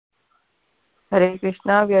Hare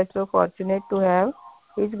Krishna. We are so fortunate to have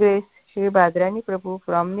His Grace Shri Bhadrani Prabhu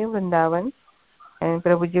from New Vrindavan, and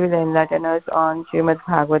Prabhuji will enlighten us on Srimad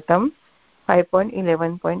Bhagavatam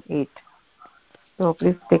 5.11.8. So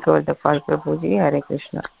please take over the call, Prabhuji. Hare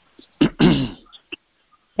Krishna.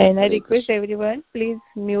 And I request everyone, please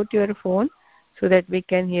mute your phone so that we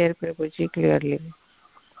can hear Prabhuji clearly.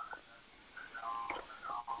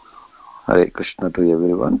 Hare Krishna to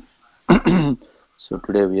everyone. So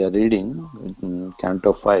today we are reading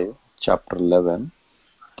Canto 5, Chapter 11.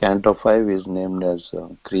 Canto 5 is named as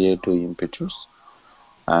Creative Impetus,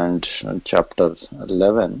 and Chapter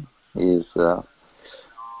 11 is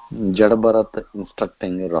Jadabharat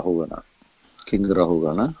instructing Rahugana, King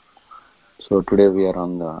Rahugana. So today we are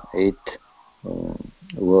on the 8th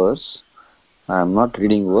verse. I am not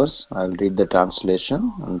reading verse. I will read the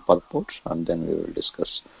translation and purport, and then we will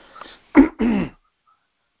discuss.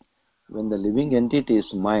 When the living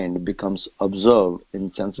entity's mind becomes absorbed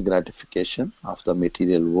in sense gratification of the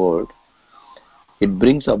material world, it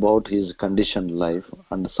brings about his conditioned life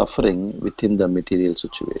and suffering within the material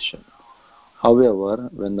situation. However,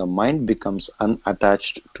 when the mind becomes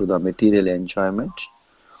unattached to the material enjoyment,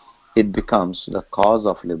 it becomes the cause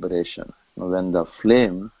of liberation. When the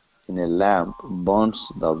flame in a lamp burns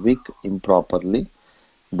the wick improperly,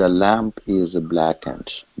 the lamp is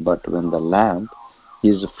blackened. But when the lamp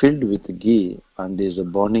is filled with ghee and is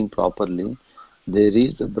burning properly, there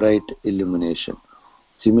is a bright illumination.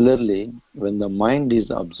 Similarly, when the mind is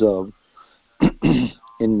absorbed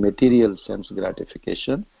in material sense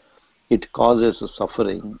gratification, it causes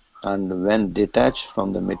suffering, and when detached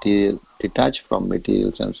from material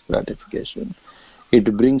sense gratification,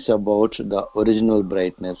 it brings about the original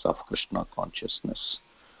brightness of Krishna consciousness.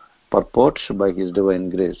 Purport by His Divine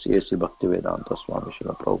Grace, A.C. Bhaktivedanta Swami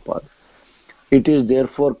Srila Prabhupada. It is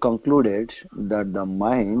therefore concluded that the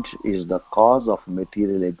mind is the cause of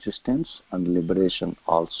material existence and liberation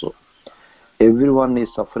also. Everyone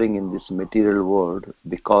is suffering in this material world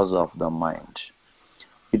because of the mind.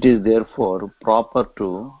 It is therefore proper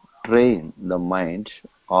to train the mind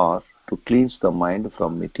or to cleanse the mind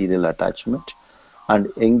from material attachment and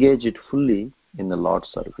engage it fully in the Lord's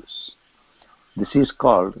service. This is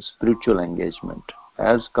called spiritual engagement,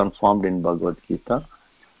 as confirmed in Bhagavad Gita.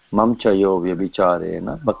 Mam chayo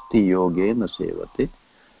vyabhicharena bhakti yogena sevate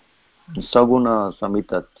saguna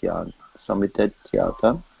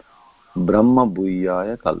samitatyata brahma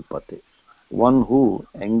bhuyaya kalpate. One who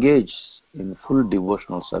engages in full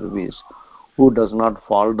devotional service, who does not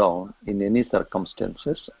fall down in any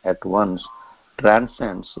circumstances, at once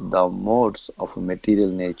transcends the modes of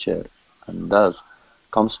material nature and thus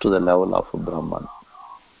comes to the level of Brahman.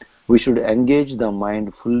 We should engage the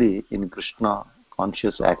mind fully in Krishna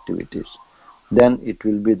conscious activities. Then it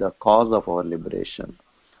will be the cause of our liberation,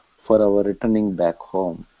 for our returning back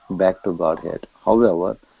home, back to Godhead.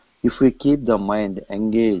 However, if we keep the mind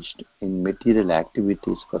engaged in material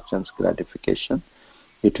activities for sense gratification,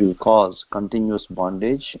 it will cause continuous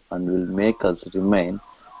bondage and will make us remain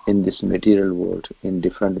in this material world in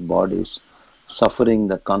different bodies, suffering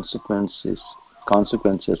the consequences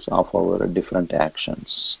of our different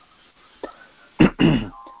actions.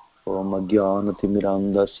 Om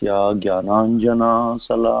Jnanatimmirandasya Jnananjana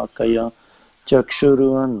Salakaya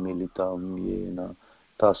Chakshurunmilitam Yena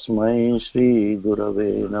Tasmai Shri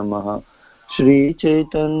Gurave Namaha. Shri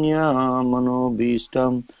Chaitanya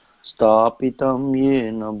Manobhishtam Stapitam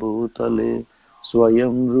Yena Bhutale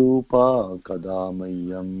Swayam Rupa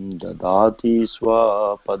Kadamayam Dadati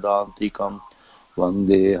Swapadantikam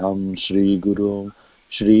Vandeham Shri Guru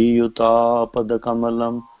Shri Yuta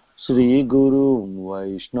Padakamalam Shri Guru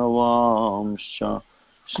Vaishnavamsha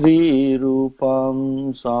Shri Rupam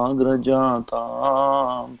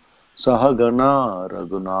Sagrajatam Sahagana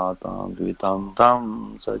Raghunatam Dvitam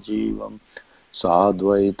Tam Sajivam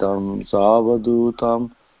Sadvaitam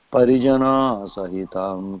Savadutam Parijana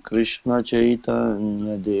Sahitam Krishna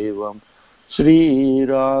Chaitanya Devam Shri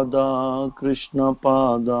Radha Krishna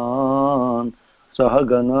Padan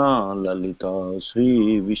Sahagana Lalita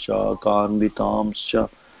Shri Vishakhanvitamscha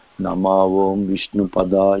Namavom Vishnu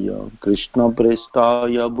Padaya Krishna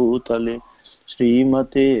Prestaya Bhutale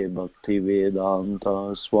Srimate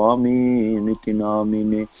Bhaktivedanta Swami Niti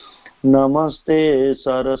Namine Namaste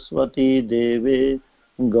Saraswati Deve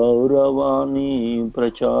Gauravani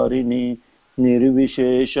Pracharini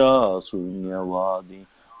Nirvishesha Sunyavadi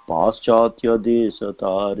Paschatya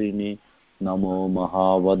Desatarini Namo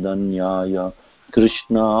Mahavadanyaya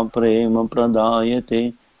Krishna Prema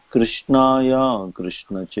Pradayate Krishnaya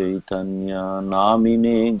Krishna Chaitanya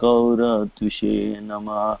Namine Gaura Tvishe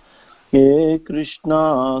Nama हे कृष्णा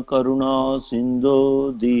करुणा सिंधो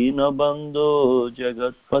दीनबंधो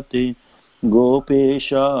जगत्पते गोपेश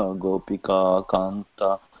गोपिका कांता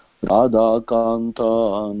राधा कांता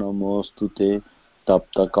नमोस्तुते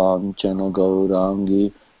तप्त कांचन गौरांगी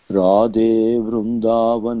राधे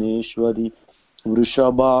वृंदावनेश्वरी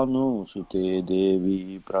वृषभानुसुते देवी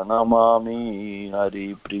प्रणमामि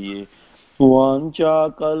हरिप्रिये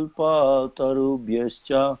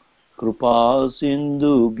वाञ्छाकल्पतरुभ्यश्च कृपा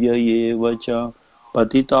सिन्धुभ्य एव च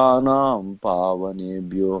पतितानां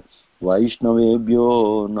पावनेभ्यो वैष्णवेभ्यो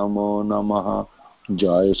नमो नमः।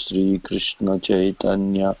 जय श्री कृष्ण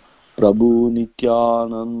चैतन्य प्रभु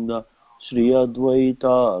नित्यानंद श्री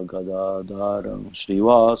अद्वैता गदाधर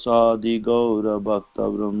श्रीवासादि गौर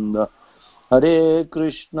भक्तवृंद हरे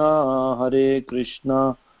कृष्णा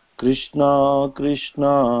कृष्णा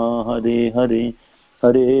कृष्णा हरे हरे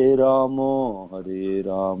हरे रामो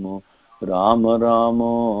Ram Ram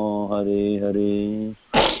Hare Hare.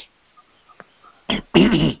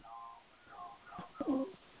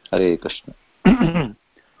 Hare Krishna.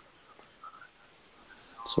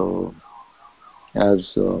 So,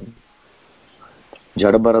 as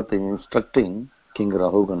Jadabharat is instructing King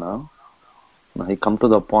Rahugana, now he come to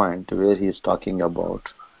the point where he is talking about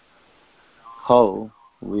how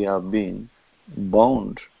we have been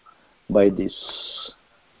bound by these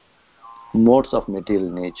modes of material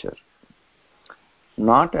nature.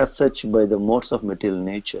 Not as such by the modes of material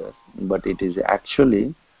nature, but it is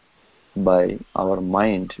actually by our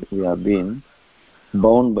mind we have been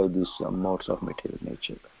bound by these modes of material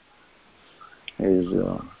nature. Is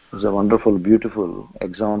a wonderful, beautiful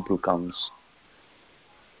example comes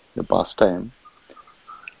the past time.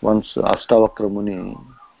 Once Astavakra Muni,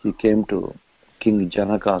 he came to King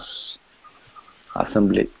Janaka's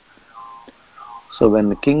assembly. So when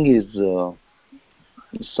the king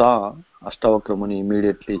saw Astavakra Muni,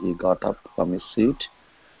 immediately he got up from his seat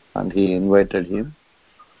and he invited him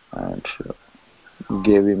and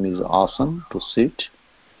gave him his asana to sit.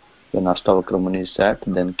 When Astavakra Muni sat,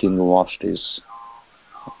 then king washed his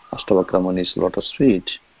Astavakra Muni's lotus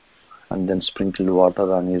feet and then sprinkled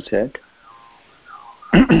water on his head.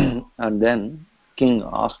 And then king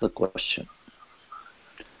asked the question.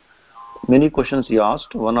 Many questions he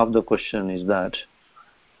asked. One of the question is that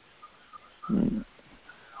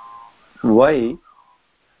why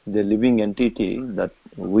the living entity that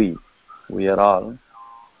we are all,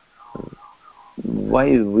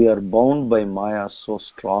 why we are bound by Maya so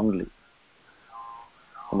strongly?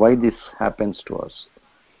 Why this happens to us?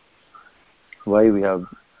 Why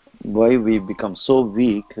we become so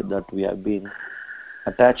weak that we have been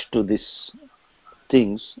attached to these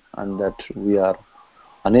things and that we are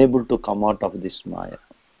unable to come out of this Maya?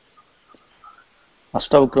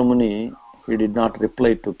 Astavakra Muni, he did not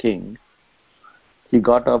reply to king. He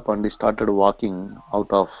got up and he started walking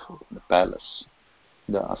out of the palace,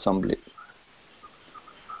 the assembly.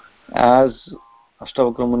 As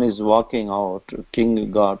Astavakra Muni is walking out,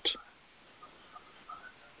 king got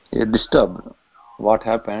disturbed. What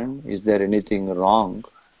happened? Is there anything wrong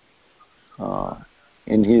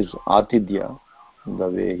in his Atidya, the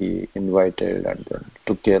way he invited and then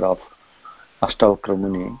took care of Astavakra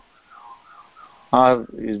Muni? Or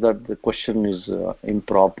is that the question is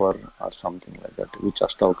improper or something like that, which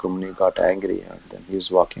Astavakra Muni got angry and then he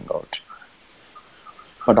is walking out.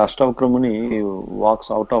 But Astavakra Muni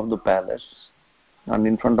walks out of the palace, and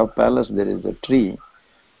in front of palace there is a tree.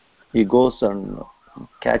 He goes and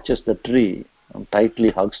catches the tree and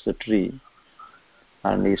tightly hugs the tree,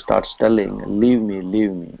 and he starts telling, leave me,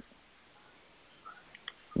 leave me.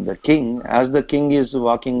 The king, as the king is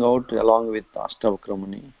walking out along with Astavakra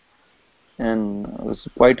Muni, and it's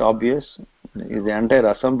quite obvious, the entire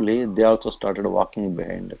assembly, they also started walking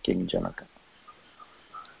behind King Janaka.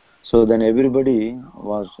 So then everybody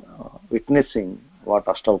was witnessing what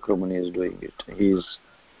Astavakra Muni is doing it. He is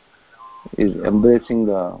embracing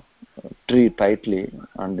the tree tightly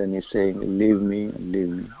and then he's saying, leave me, leave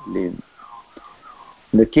me, leave me.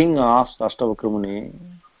 The king asked Astavakra Muni,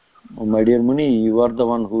 oh, my dear Muni, you are the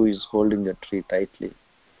one who is holding the tree tightly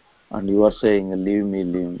and you are saying, leave me,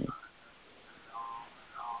 leave me.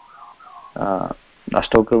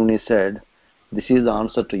 Astavakra Muni said, this is the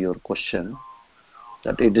answer to your question,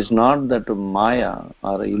 that it is not that Maya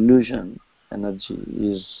or illusion energy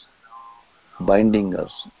is binding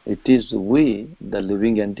us. It is we, the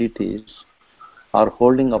living entities, are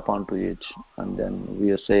holding upon to it and then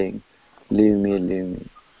we are saying, leave me, leave me.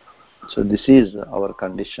 So this is our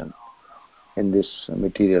condition in this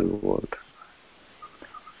material world.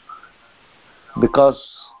 Because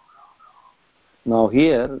now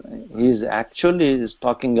here he is actually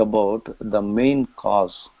talking about the main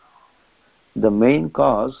cause The main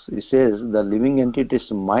cause, he says, the living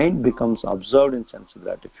entity's mind becomes absorbed in sense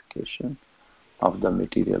gratification of the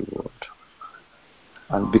material world.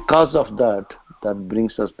 And because of that, that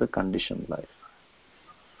brings us the conditioned life.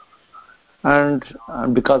 And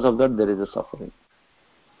because of that, there is a suffering.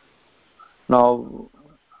 Now,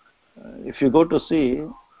 if you go to see,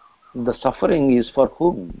 the suffering is for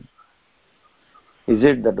whom? Is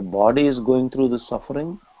it that the body is going through the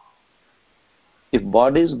suffering? If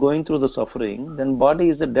body is going through the suffering, then body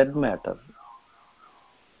is a dead matter.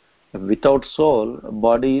 Without soul,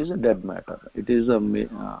 body is a dead matter. It is a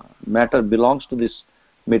matter belongs to this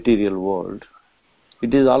material world.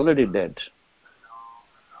 It is already dead.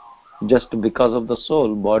 Just because of the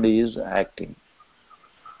soul, body is acting.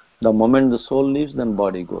 The moment the soul leaves, then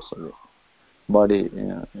body goes away. Body,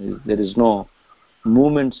 there is no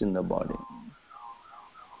movements in the body.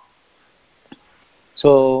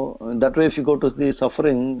 So that way, if you go to the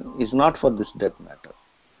suffering, is not for this dead matter.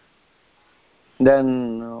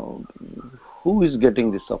 Then who is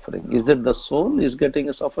getting the suffering? Is it the soul is getting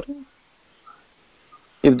a suffering?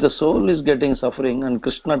 If the soul is getting suffering, and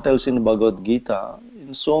Krishna tells in Bhagavad Gita,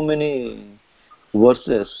 in so many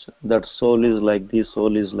verses, that soul is like this,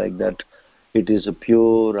 soul is like that, it is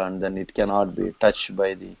pure, and then it cannot be touched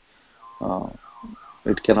by the,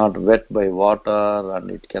 it cannot wet by water,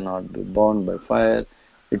 and it cannot be burned by fire,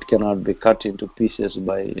 it cannot be cut into pieces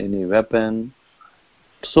by any weapon.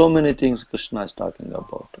 So many things Krishna is talking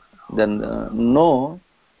about. Then no,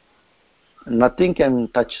 nothing can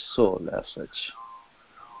touch soul as such.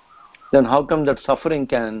 Then how come that suffering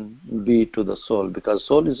can be to the soul? Because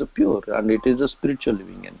soul is a pure and it is a spiritual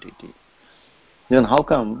living entity. Then how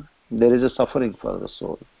come there is a suffering for the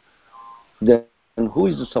soul? Then who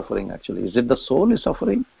is the suffering actually? Is it the soul is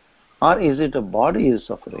suffering, or is it a body is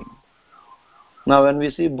suffering? Now when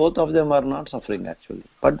we see both of them are not suffering actually,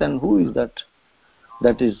 but then who is that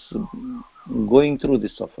is going through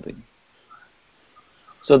this suffering?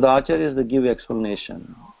 So the Acharyas, they give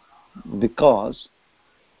explanation, because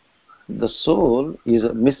the soul is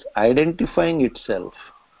misidentifying itself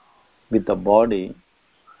with the body,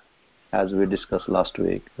 as we discussed last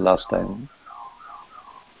time,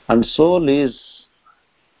 and soul is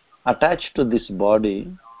attached to this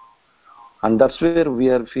body, and that's where we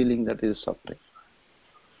are feeling that is suffering.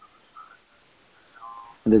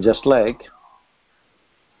 And just like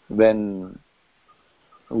when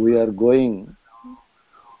we are driving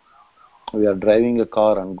a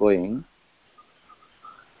car and going,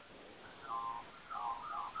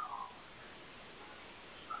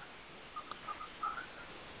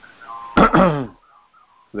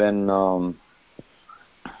 when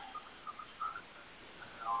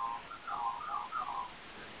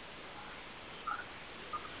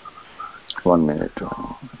 1 minute.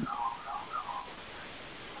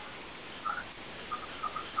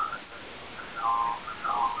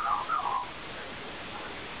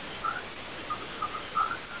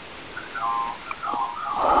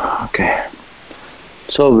 Okay.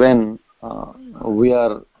 So when we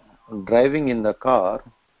are driving in the car,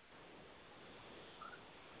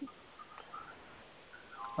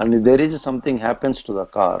 and if there is something happens to the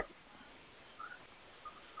car,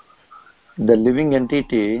 the living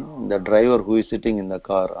entity, the driver who is sitting in the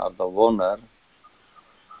car, or the owner,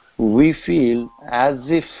 we feel as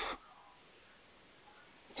if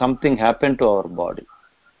something happened to our body.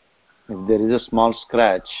 If there is a small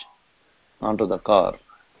scratch onto the car,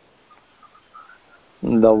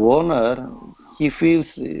 the owner, he feels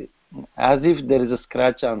as if there is a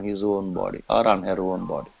scratch on his own body or on her own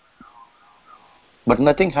body. But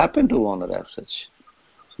nothing happened to owner as such.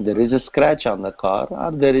 There is a scratch on the car,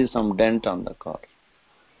 or there is some dent on the car.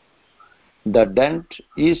 The dent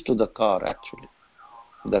is to the car actually.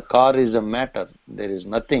 The car is a matter. There is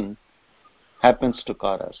nothing happens to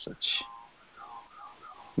car as such.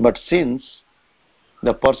 But since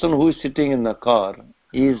the person who is sitting in the car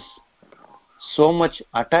is so much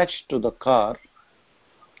attached to the car,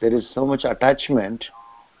 there is so much attachment,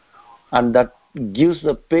 and that gives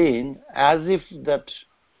the pain as if that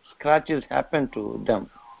scratches happen to them.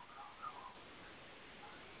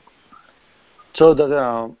 So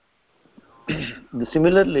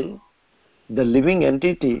similarly, the living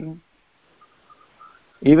entity,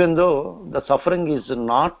 even though the suffering is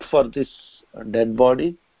not for this dead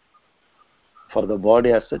body, for the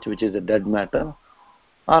body as such, which is a dead matter,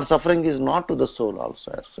 or suffering is not to the soul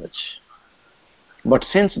also as such. But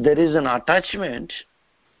since there is an attachment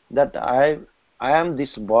that I am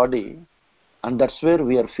this body, and that's where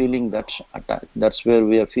we are feeling that attack. That's where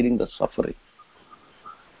we are feeling the suffering.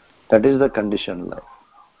 That is the conditioned life.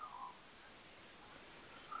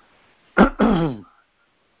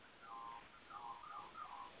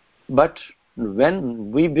 But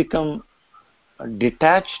when we become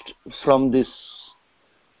detached from this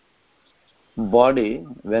body,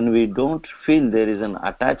 when we don't feel there is an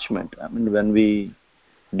attachment, when we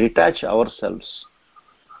detach ourselves,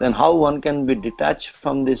 then how one can be detached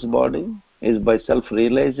from this body is by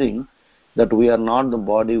self-realizing that we are not the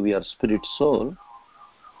body, we are spirit soul.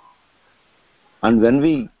 And when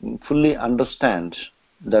we fully understand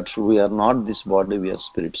that we are not this body, we are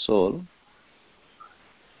spirit soul,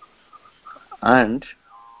 and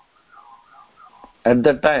at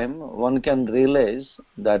that time one can realize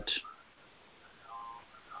that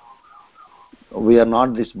we are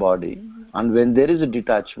not this body. And when there is a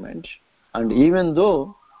detachment, and even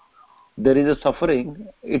though there is a suffering,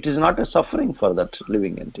 it is not a suffering for that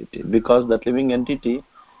living entity, because that living entity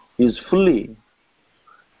is fully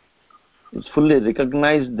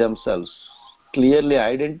recognize themselves, clearly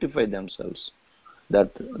identify themselves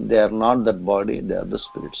that they are not that body, they are the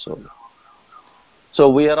spirit soul. So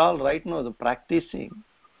we are all right now practicing,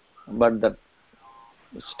 but that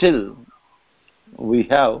still we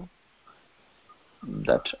have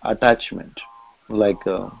that attachment, like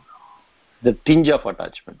the tinge of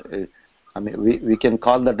attachment. We can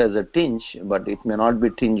call that as a tinge, but it may not be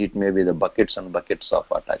tinge, it may be the buckets and buckets of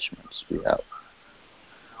attachments we have.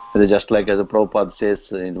 It is just like as the Prabhupada says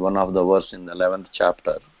in one of the verse in the 11th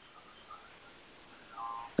chapter,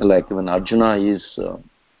 like when Arjuna is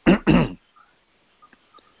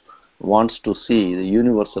wants to see the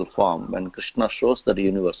universal form, when Krishna shows that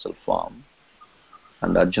universal form,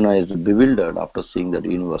 and Arjuna is bewildered after seeing that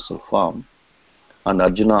universal form, and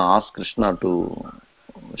Arjuna asks Krishna to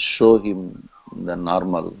show him the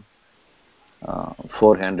normal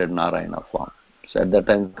four-handed Narayana form. So at that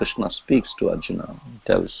time Krishna speaks to Arjuna,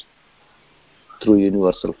 tells through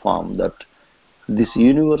universal form that this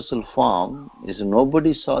universal form is,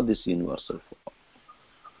 nobody saw this universal form.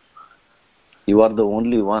 You are the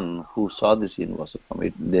only one who saw this universal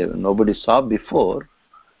form. Nobody saw before,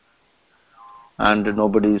 and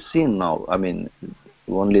nobody is seen now.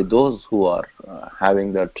 Only those who are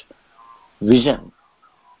having that vision,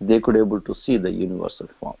 they could able to see the universal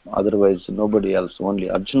form. Otherwise nobody else, only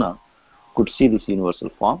Arjuna could see this universal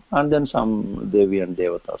form, and then some Devi and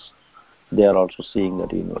Devatas, they are also seeing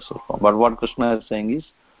that universal form. But what Krishna is saying is,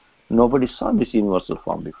 nobody saw this universal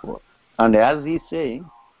form before. And as he is saying,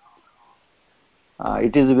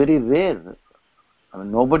 it is very rare.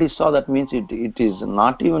 Nobody saw, that means it is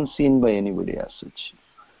not even seen by anybody as such.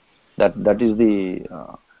 That is the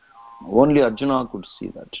only Arjuna could see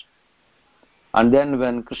that. And then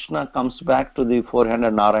when Krishna comes back to the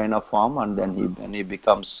four-handed Narayana form, and then he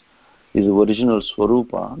becomes his original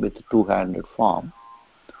Swarupa with two-handed form,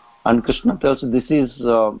 and Krishna tells this is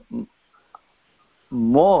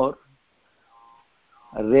more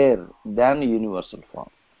rare than universal form.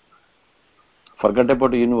 Forget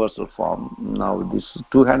about the universal form. Now this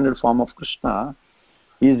two-handed form of Krishna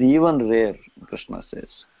is even rare, Krishna says.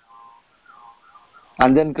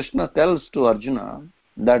 And then Krishna tells to Arjuna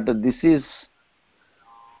that this is,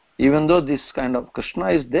 even though this kind of Krishna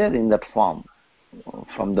is there in that form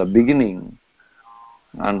from the beginning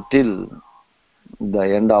until the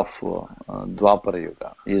end of Dwapara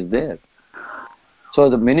Yuga, is there. So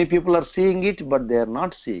many people are seeing it, but they are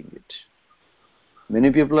not seeing it. Many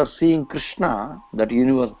people are seeing Krishna, that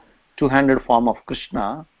two-handed form of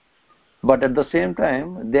Krishna, but at the same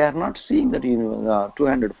time they are not seeing that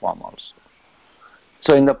two-handed form also.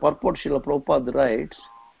 So in the purport, Srila Prabhupada writes,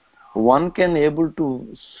 one can able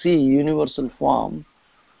to see universal form.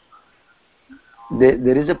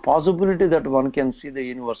 There is a possibility that one can see the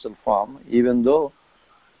universal form, even though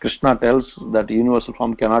Krishna tells that universal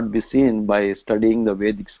form cannot be seen by studying the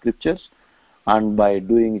Vedic scriptures and by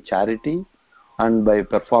doing charity and by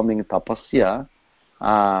performing tapasya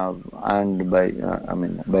and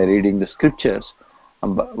by reading the scriptures.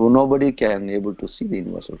 But nobody can able to see the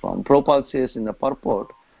universal form. Prabhupada says in the purport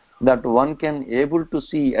that one can able to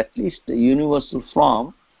see at least the universal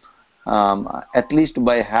form at least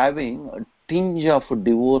by having a tinge of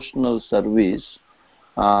devotional service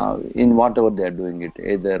in whatever they are doing it,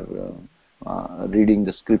 either reading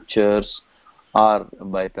the scriptures or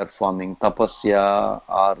by performing tapasya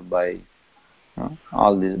or by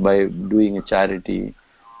all this, by doing a charity,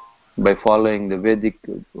 by following the Vedic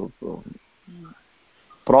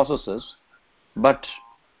processes. But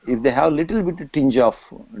if they have little bit of tinge of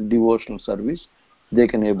devotional service, they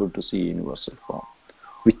can able to see universal form.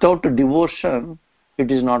 Without devotion, it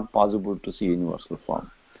is not possible to see universal form.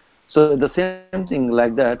 So the same thing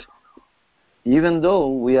like that, even though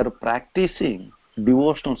we are practicing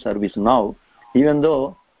devotional service now, even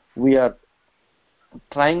though we are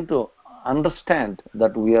trying to understand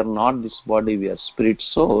that we are not this body, we are spirit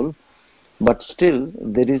soul, but still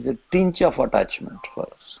there is a tinge of attachment for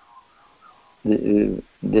us.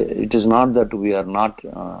 It is not that we are not,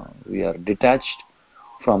 we are detached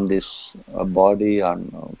from this body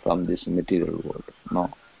and from this material world. No.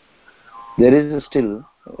 There is still,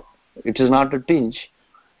 it is not a tinge.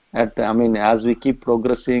 As we keep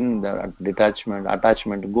progressing, the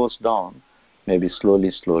attachment goes down, maybe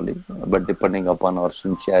slowly, but depending upon our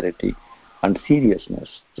sincerity and seriousness.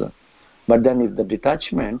 But then if the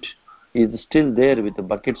detachment is still there with the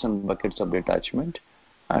buckets and buckets of detachment,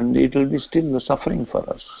 and it will be still the suffering for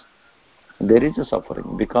us. There is a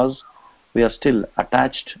suffering because we are still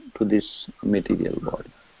attached to this material body.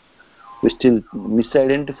 We're still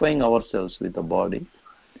misidentifying ourselves with the body,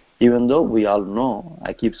 even though we all know,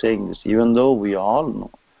 I keep saying this, even though we all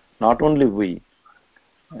know, not only we,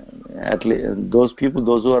 at least those people,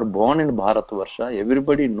 those who are born in Bharatvarsha,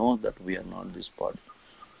 everybody knows that we are not this body.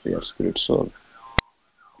 We are spirit soul.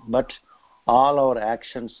 But all our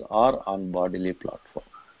actions are on bodily platform.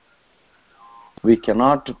 We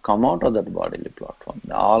cannot come out of that bodily platform.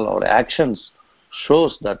 All our actions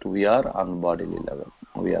shows that we are on bodily level.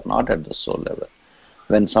 We are not at the soul level.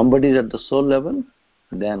 When somebody is at the soul level,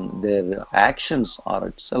 then their actions are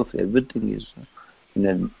itself, everything is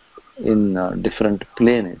in a different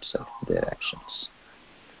plane itself, their actions.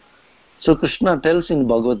 So Krishna tells in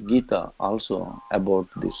Bhagavad Gita also about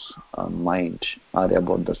this mind or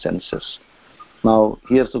about the senses. Now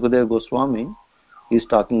here Sukadeva Goswami is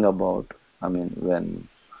talking about, when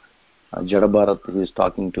Jadabharat is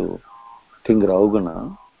talking to King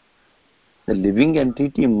Raugana, the living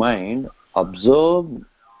entity mind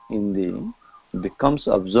becomes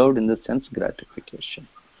observed in the sense gratification.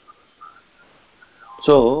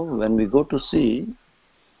 So when we go to see,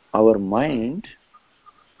 our mind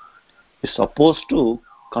is supposed to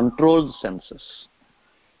control the senses.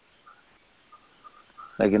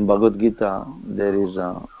 Like in Bhagavad Gita, there is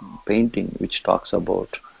a painting which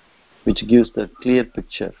gives the clear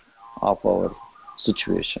picture of our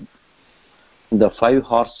situation. The 5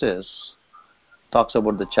 horses talks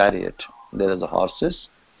about the chariot. There is a horses,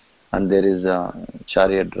 and there is a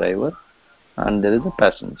chariot driver, and there is a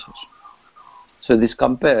passenger. So this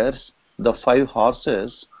compares the 5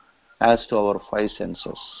 horses as to our 5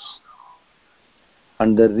 senses.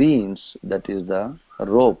 And the reins, that is the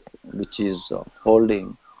rope which is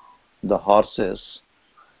holding the horses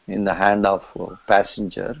in the hand of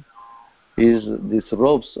passenger, these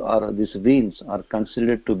reins are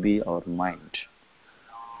considered to be our mind.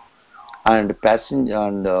 And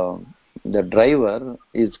the driver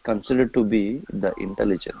is considered to be the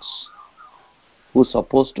intelligence, who is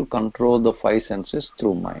supposed to control the 5 senses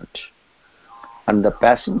through mind. And the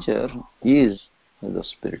passenger is the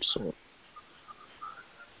spirit soul.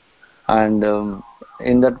 And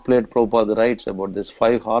in that plate, Prabhupada writes about this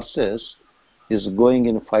 5 horses is going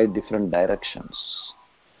in 5 different directions.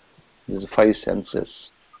 These 5 senses.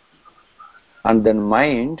 And then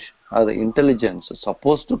mind, or the intelligence, is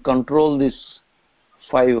supposed to control these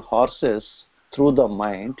 5 horses through the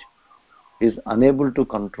mind, is unable to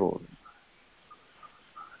control.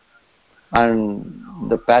 And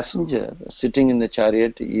the passenger sitting in the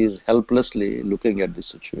chariot is helplessly looking at the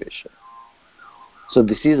situation. So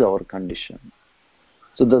this is our condition.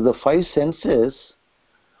 So the 5 senses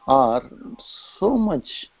are so much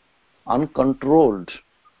uncontrolled,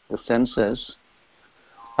 the senses,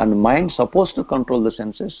 and mind supposed to control the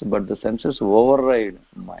senses, but the senses override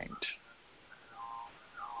mind.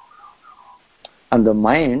 And the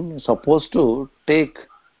mind is supposed to take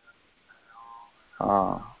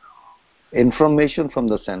information from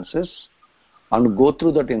the senses and go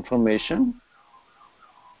through that information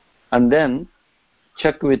and then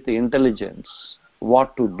check with the intelligence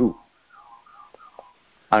what to do.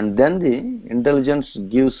 And then the intelligence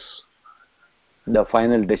gives the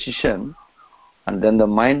final decision, and then the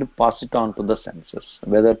mind passes it on to the senses,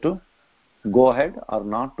 whether to go ahead or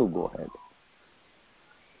not to go ahead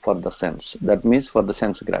for the sense. That means for the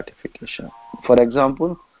sense gratification. For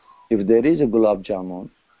example, if there is a gulab jamun,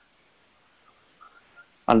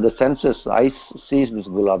 and the senses, eyes sees this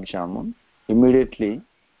gulab jamun, immediately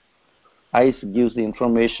eyes gives the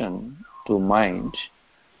information to mind,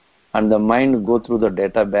 and the mind go through the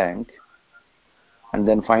data bank and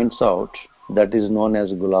then finds out that is known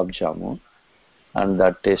as gulab jamun, and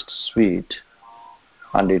that tastes sweet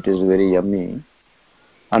and it is very yummy.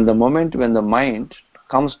 And the moment when the mind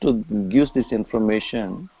comes to gives this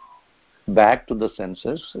information back to the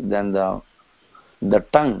senses, then the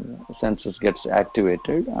tongue senses gets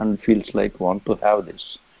activated and feels like want to have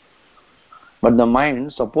this. But the mind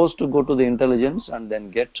is supposed to go to the intelligence and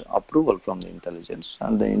then get approval from the intelligence,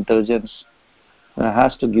 and the intelligence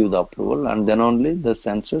has to give the approval, and then only the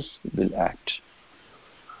senses will act.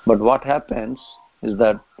 But what happens is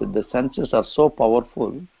that the senses are so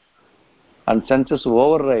powerful, and senses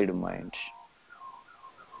override mind,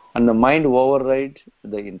 and the mind overrides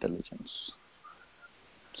the intelligence.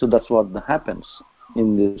 So that's what happens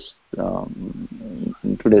in this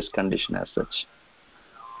in today's condition as such.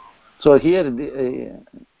 So here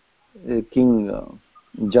King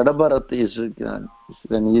Jadabharat is,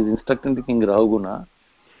 when he is instructing the King Rahuguna,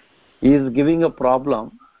 he is giving a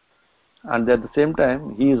problem, and at the same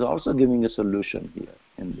time he is also giving a solution here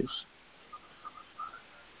in this.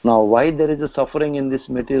 Now, why there is a suffering in this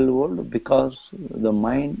material world? Because the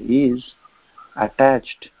mind is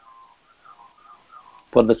attached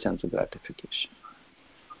for the sense gratification.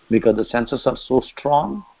 Because the senses are so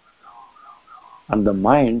strong, and the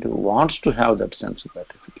mind wants to have that sense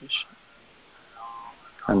gratification.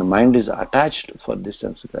 And the mind is attached for this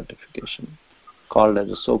sense gratification, called as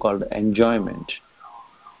a so-called enjoyment.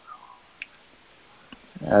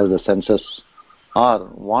 As the senses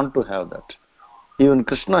want to have that. Even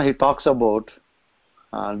Krishna, he talks about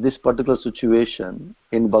this particular situation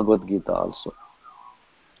in Bhagavad Gita also.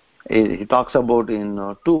 He talks about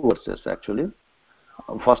in 2 verses actually.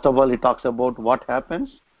 First of all, he talks about what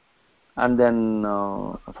happens, and then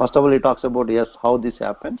first of all he talks about, yes, how this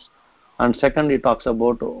happens, and second he talks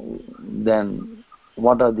about then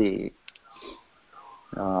what are the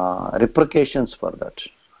repercussions for that.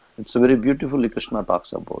 It's very beautifully Krishna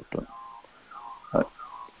talks about.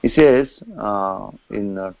 He says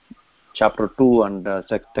in chapter 2 and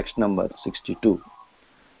text number 62,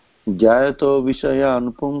 Jayato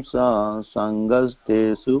Vishayan Pumsa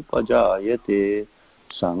Sangaste Supajayate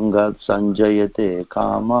Sangat Sanjayate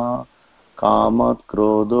Kama Kamat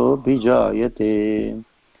Krodho Bijayate.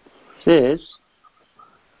 Says,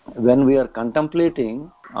 when we are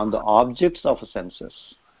contemplating on the objects of senses,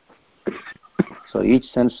 so each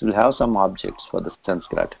sense will have some objects for the sense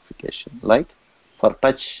gratification. Like for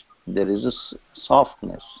touch, there is a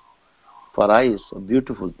softness. For eyes,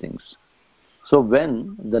 beautiful things. So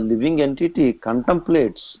when the living entity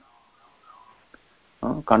contemplates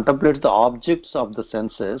the objects of the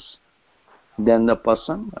senses, then the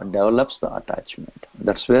person develops the attachment.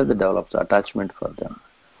 That's where they develop the attachment for them.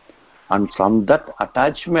 And from that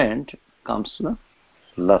attachment comes the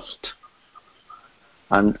lust.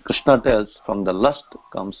 And Krishna tells, from the lust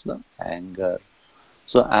comes the anger.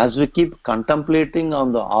 So as we keep contemplating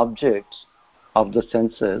on the objects of the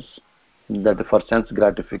senses, that for sense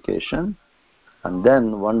gratification, and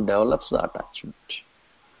then one develops the attachment.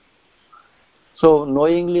 So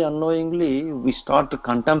knowingly, unknowingly, we start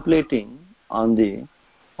contemplating on the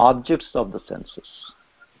objects of the senses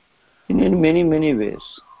in many, many ways.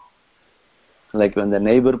 Like when the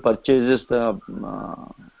neighbor purchases the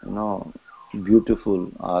beautiful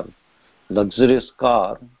or luxurious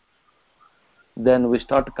car, then we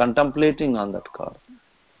start contemplating on that car,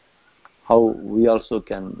 how we also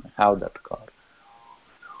can have that car.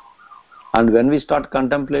 And when we start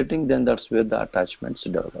contemplating, then that's where the attachment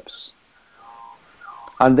develops.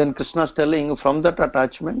 And then Krishna is telling, from that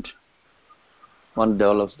attachment, one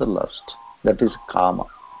develops the lust. That is kama.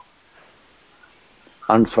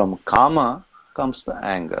 And from kama comes the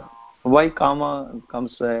anger. Why kama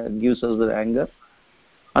gives us the anger?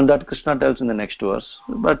 And that Krishna tells in the next verse.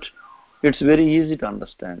 But it's very easy to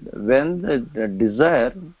understand. When the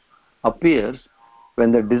desire appears,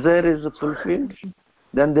 when the desire is fulfilled,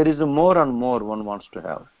 then there is more and more one wants to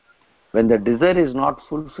have. When the desire is not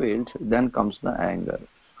fulfilled, then comes the anger.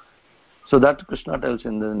 So that Krishna tells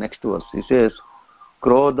in the next verse. He says,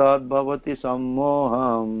 Krodhat bhavati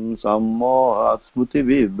sammoham sammohat smriti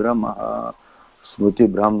vibhramaha smriti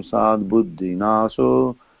bhramsad buddhi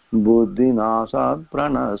naso buddhi nasad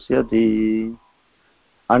pranasyati.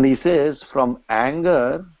 And he says, from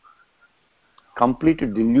anger, complete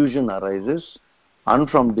delusion arises, and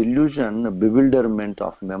from delusion, bewilderment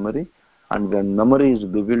of memory, and when memory is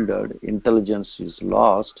bewildered, intelligence is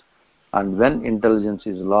lost, and when intelligence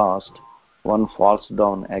is lost, one falls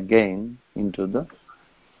down again into the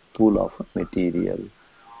pool of material.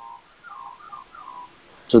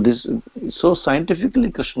 So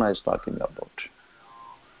scientifically Krishna is talking about.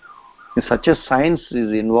 Such a science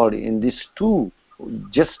is involved in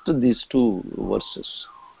just these two verses.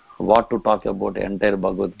 What to talk about entire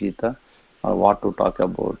Bhagavad Gita, or what to talk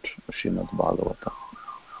about Srimad Bhagavatam.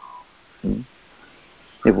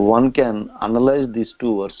 If one can analyze these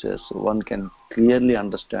two verses, one can clearly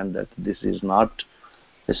understand that this is not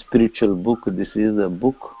a spiritual book, this is a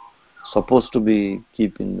book supposed to be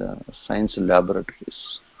kept in the science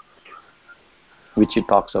laboratories, which he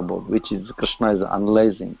talks about, which is Krishna is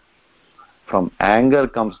analyzing. From anger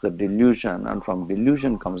comes the delusion, and from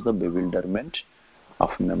delusion comes the bewilderment of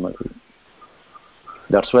memory.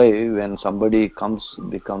 That's why when somebody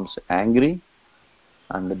becomes angry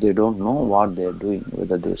and they don't know what they are doing,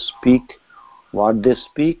 whether they speak, what they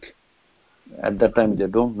speak, at that time they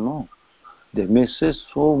don't know. They may say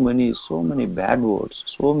so many bad words,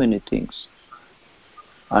 so many things.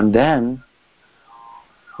 And then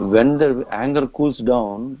when the anger cools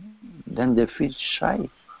down, then they feel shy.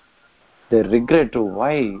 They regret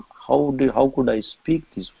how could I speak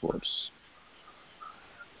these words?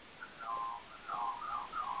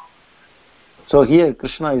 So here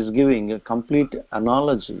Krishna is giving a complete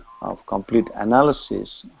analogy of complete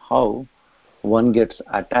analysis how one gets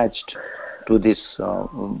attached to this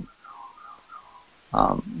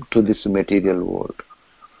material world.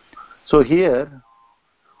 So here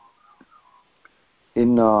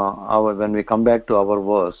in when we come back to our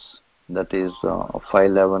verse, that is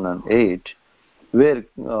 5:11 and 8, where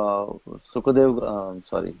Sukadev, I'm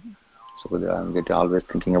always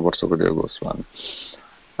thinking about Sukadev Goswami.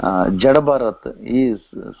 Jadabharat is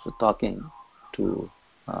talking to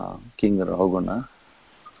King Rahuguna,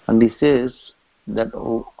 and he says that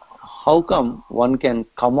how come one can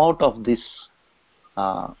come out of this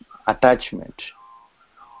attachment,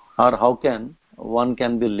 or how can one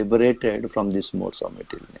can be liberated from this modes of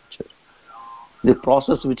material nature. The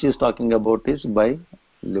process which he is talking about is by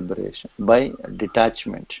liberation, by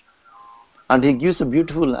detachment. And he gives a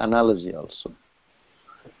beautiful analogy also.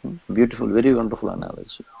 Beautiful, very wonderful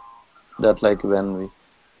analogy. That like when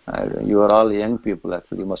you are all young people,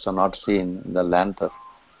 actually, you must have not seen the lantern,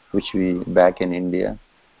 which we back in India,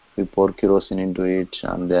 we pour kerosene into it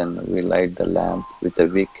and then we light the lamp with a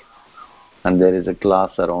wick, and there is a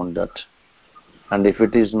glass around that. And if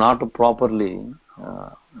it is not properly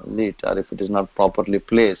lit, or if it is not properly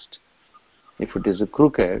placed, if it is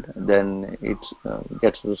crooked, then it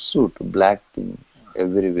gets the soot, black thing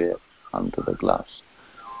everywhere onto the glass.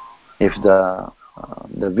 If the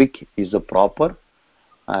wick is proper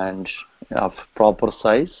and of proper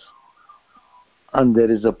size, and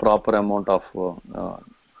there is a proper amount of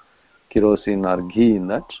kerosene or ghee in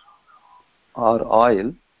that, or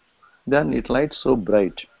oil, then it lights so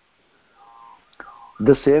bright.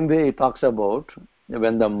 The same way he talks about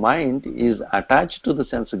when the mind is attached to the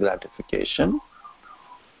sense gratification,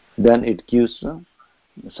 then it gives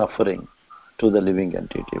suffering to the living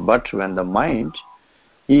entity. But when the mind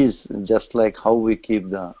is just like how we keep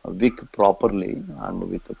the wick properly and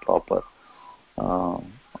with the proper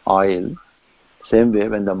oil, same way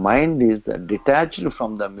when the mind is detached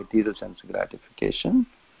from the material sense gratification,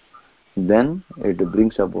 then it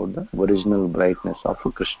brings about the original brightness of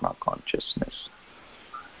Krishna consciousness.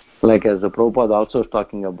 Like as the Prabhupada also is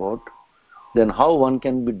talking about, then how one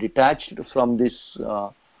can be detached from this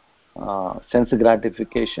sense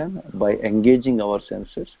gratification by engaging our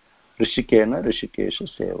senses, Rishikena Rishikesha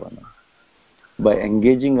Sevana, by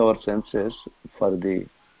engaging our senses for the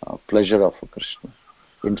pleasure of Krishna,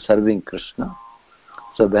 in serving Krishna.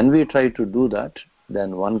 So when we try to do that,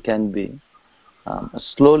 then one can be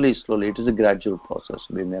slowly, it is a gradual process.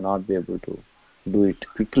 We may not be able to do it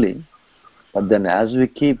quickly, but then as we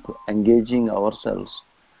keep engaging ourselves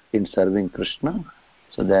in serving Krishna,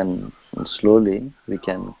 so then slowly we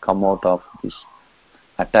can come out of this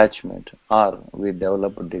attachment, or we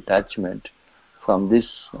develop a detachment from these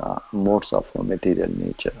modes of material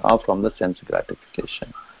nature, or from the sense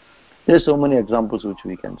gratification. There are so many examples which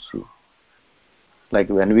we can see. Like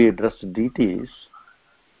when we address deities,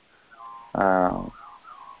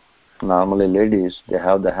 normally ladies, they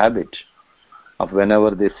have the habit of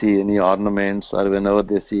whenever they see any ornaments or whenever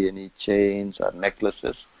they see any chains or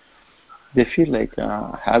necklaces, they feel like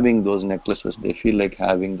having those necklaces, they feel like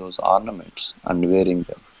having those ornaments and wearing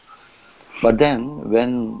them. But then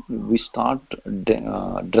when we start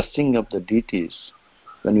dressing up the deities,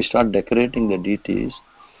 when we start decorating the deities,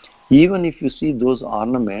 even if you see those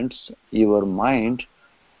ornaments, your mind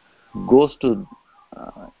goes to,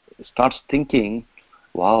 starts thinking,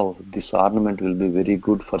 wow, this ornament will be very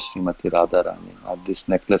good for Srimati Radharani, or this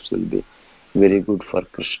necklace will be very good for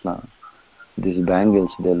Krishna. These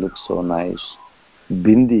bangles, they look so nice.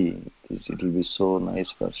 Bindi, it will be so nice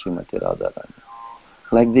for Srimati Radharani.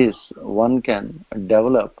 Like this, one can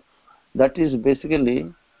develop. That is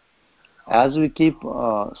basically, as we keep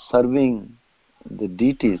serving the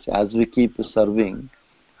deities, as we keep serving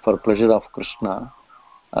for pleasure of Krishna,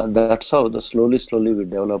 that's how slowly we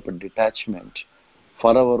develop a detachment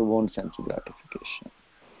for our own sense gratification.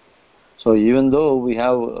 So even though we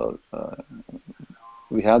have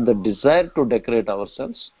the desire to decorate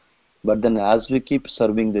ourselves, but then as we keep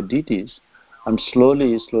serving the deities, and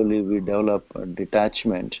slowly we develop a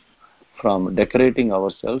detachment from decorating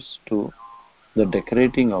ourselves to the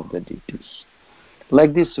decorating of the deities.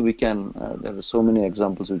 Like this, we can. There are so many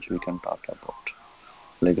examples which we can talk about.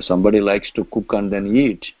 Like somebody likes to cook and then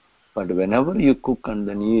eat, but whenever you cook and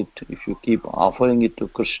then eat, if you keep offering it to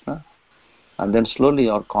Krishna, and then slowly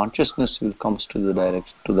our consciousness will come to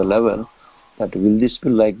the level that will this be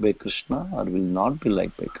liked by Krishna or will not be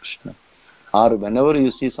liked by Krishna. Or whenever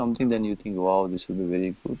you see something, then you think, wow, this will be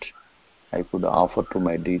very good. I could offer to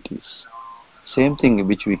my deities. Same thing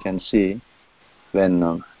which we can see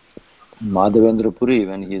when Madhavendra Puri,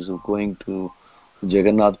 when he is going to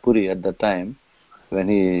Jagannath Puri at the time, when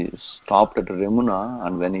he stopped at Ramuna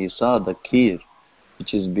and when he saw the kheer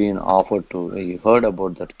which is being offered to, he heard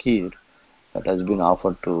about that kheer that has been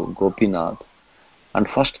offered to Gopinath, and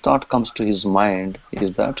first thought comes to his mind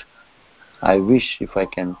is that I wish if I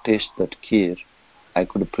can taste that kheer, I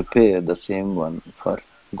could prepare the same one for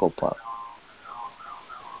Gopal.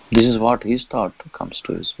 This is what his thought comes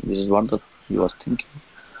to his. This is what he was thinking.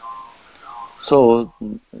 So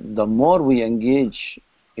the more we engage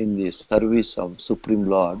in the service of Supreme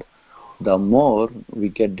Lord, the more we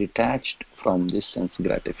get detached from this sense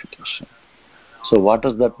gratification. So what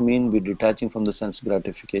does that mean, we detaching from the sense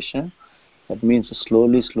gratification? That means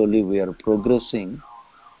slowly we are progressing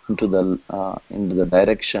into the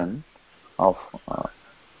direction of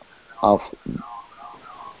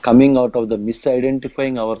coming out of the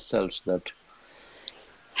misidentifying ourselves that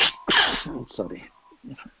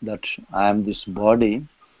that I am this body.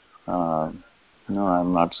 No, I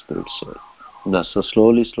am not spirit soul. So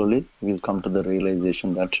slowly we'll come to the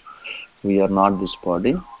realization that we are not this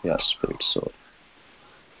body, we are spirit soul.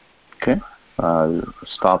 Okay, I'll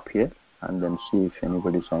stop here and then see if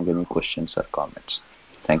anybody's having any questions or comments.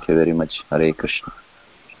 Thank you very much. Hare Krishna.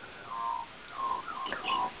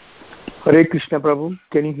 Hare Krishna, Prabhu.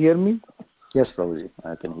 Can you hear me? Yes, Prabhuji,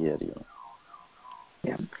 I can hear you.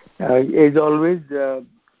 Yeah. As always,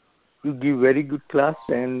 you give very good class,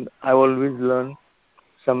 and I always learn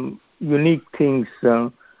some unique things,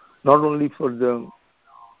 not only for the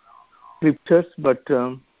scriptures, but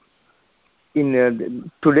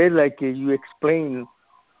in today, like you explain,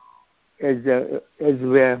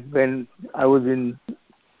 when I was in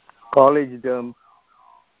college,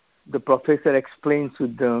 the professor explains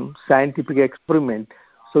with the scientific experiment.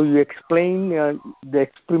 So you explain the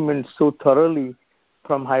experiment so thoroughly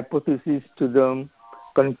from hypothesis to the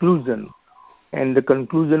conclusion. And the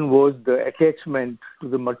conclusion was the attachment to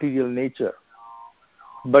the material nature.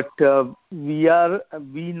 But we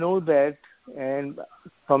know that, and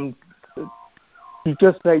from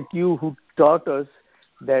teachers like you who taught us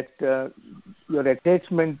that your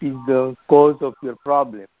attachment is the cause of your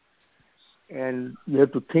problem. And you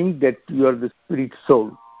have to think that you are the spirit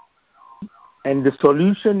soul. And the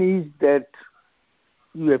solution is that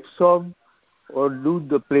you absorb or do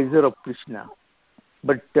the pleasure of Krishna.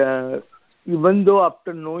 But even though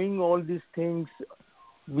after knowing all these things,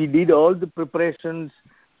 we did all the preparations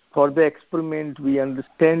for the experiment, we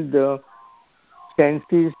understand the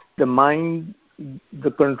senses, the mind,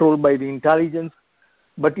 the control by the intelligence.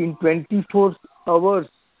 But in 24 hours,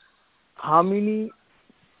 how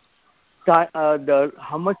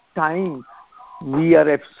much time we are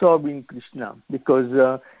absorbed in Krishna?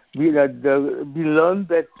 Because we learned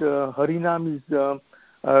that Harinam is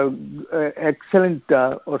excellent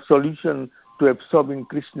or solution to absorb in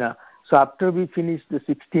Krishna. So after we finish the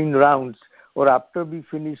 16 rounds, or after we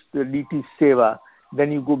finish the deity seva,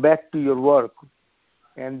 then you go back to your work,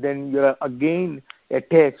 and then you are again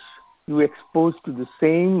attached, you exposed to the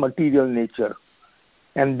same material nature.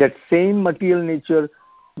 And that same material nature,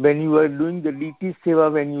 when you are doing the deity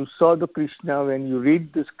seva, when you saw the Krishna, when you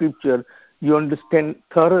read the scripture, you understand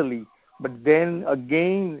thoroughly. But then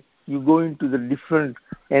again, you go into the different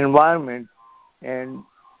environment, and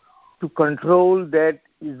to control that,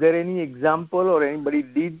 is there any example or anybody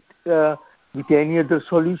did with any other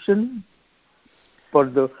solution for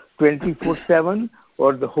the 24/7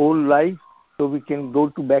 or the whole life, so we can go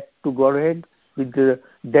back to Godhead with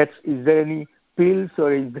that? Is there any pills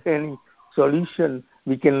or is there any solution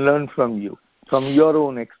we can learn from you, from your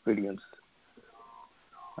own experience?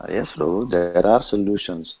 Yes, Prabhu, there are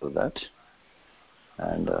solutions to that.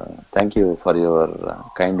 And thank you for your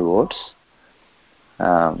kind words.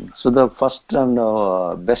 So the first and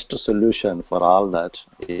best solution for all that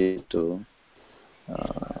is to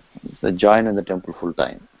join in the temple full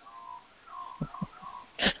time.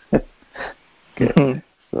 Okay.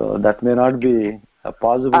 So that may not be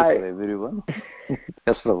possible for everyone.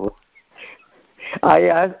 Yes, Prabhu. I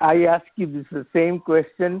asked you this the same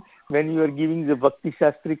question when you were giving the Bhakti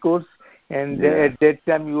Shastri course, and at that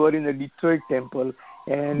time you were in the Detroit temple,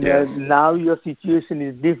 and now your situation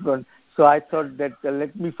is different. So I thought that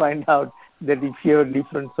let me find out that if you have a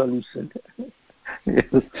different solution.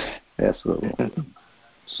 Yes, Prabhu.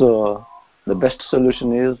 So the best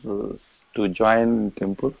solution is to join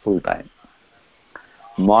temple full time.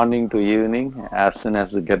 Morning to evening, as soon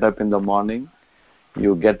as you get up in the morning,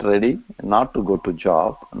 you get ready, not to go to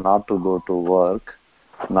job, not to go to work,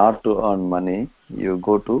 not to earn money. You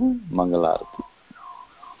go to Mangalarati.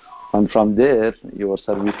 And from there, your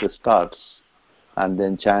service starts, and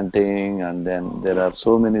then chanting, and then there are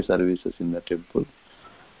so many services in the temple.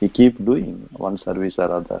 You keep doing one service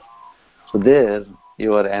or other. So there,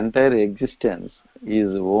 your entire existence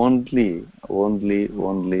is only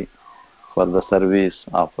for the service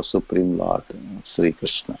of a Supreme Lord, Sri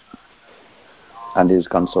Krishna, and his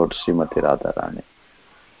consort Srimati Radharani.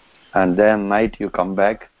 And then night you come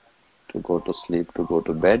back to go to sleep, to go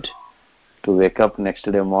to bed, to wake up next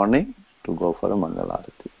day morning to go for a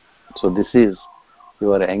Mangalarati. So this is,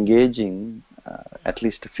 you are engaging at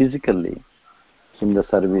least physically in the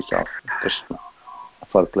service of Krishna,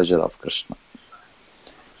 for pleasure of Krishna.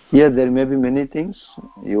 Here there may be many things.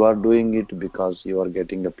 You are doing it because you are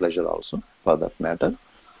getting a pleasure also, for that matter.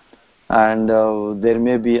 And there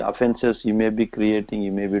may be offenses you may be creating,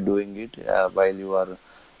 you may be doing it while you are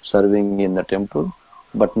serving in the temple.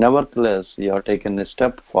 But nevertheless, you have taken a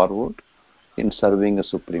step forward in serving a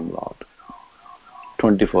Supreme Lord,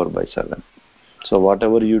 24/7. So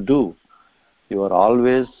whatever you do, you are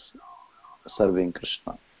always serving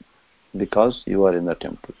Krishna because you are in the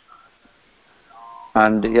temple.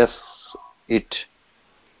 And yes, it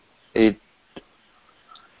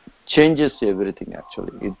changes everything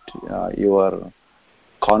actually. Your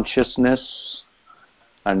consciousness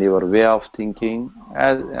and your way of thinking,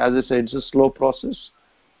 as I said, it's a slow process,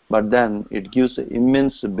 but then it gives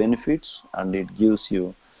immense benefits and it gives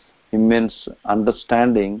you immense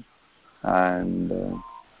understanding, and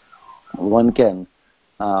one can,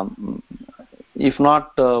 if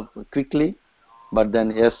not quickly, but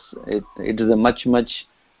then yes, it is a much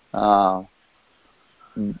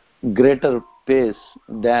greater pace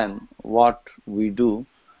than what we do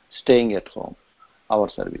staying at home, our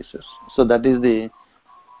services. So that is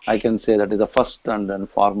I can say that is the first and then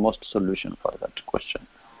foremost solution for that question.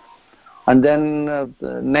 And then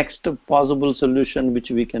the next possible solution which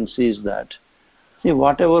we can see is that, see,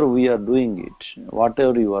 whatever we are doing it,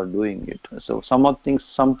 whatever you are doing it. So some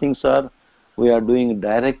things are we are doing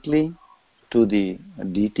directly to the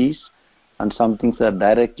deities, and some things are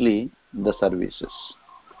directly the services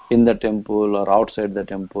in the temple or outside the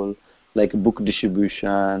temple, like book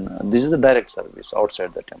distribution. This is a direct service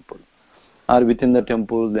outside the temple. Or within the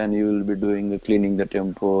temple, then you will be doing cleaning the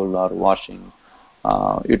temple or washing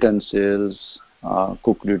utensils,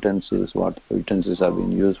 cooked utensils, what utensils have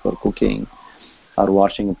been used for cooking, or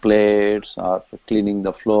washing plates, or cleaning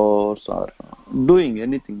the floors, or doing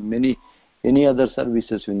anything, any other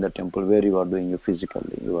services in the temple where you are doing it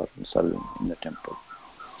physically, you are serving in the temple.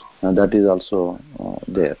 And that is also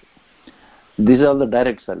there. These are the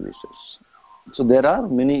direct services. So there are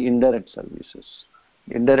many indirect services.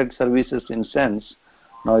 Indirect services in sense,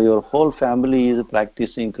 now your whole family is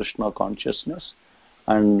practicing Krishna consciousness,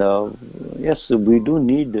 and yes, we do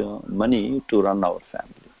need money to run our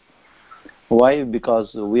family. Why?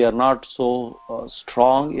 Because we are not so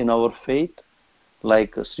strong in our faith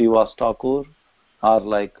like Srivas Thakur, or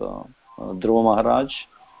like Dhruva Maharaj,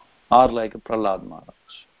 or like Prahlad Maharaj,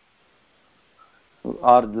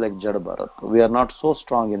 or like Jada Bharat. We are not so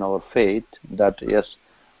strong in our faith that, yes,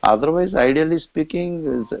 otherwise, ideally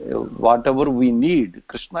speaking, whatever we need,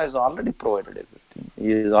 Krishna has already provided everything.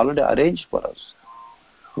 He has already arranged for us.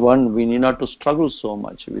 One, we need not to struggle so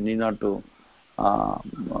much. We need not to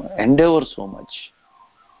endeavor so much.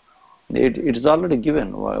 It is already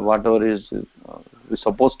given. Whatever is we're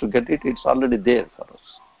supposed to get it's already there for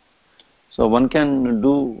us. So one can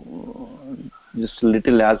do just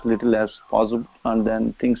little as possible, and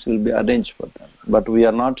then things will be arranged for them. But we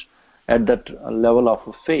are not at that level of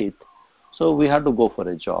faith, so we have to go for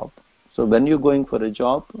a job. So when you're going for a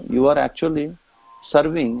job, you are actually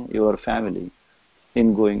serving your family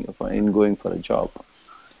in going for a job,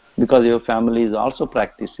 because your family is also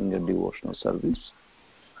practicing a devotional service,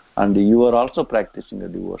 and you are also practicing a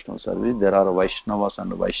devotional service. There are Vaishnavas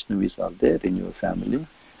and Vaishnavis are there in your family,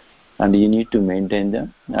 and you need to maintain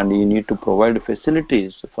them, and you need to provide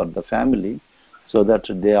facilities for the family so that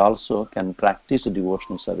they also can practice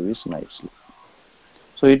devotional service nicely.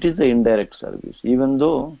 So it is the indirect service. Even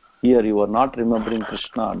though here you are not remembering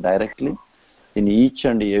Krishna directly in each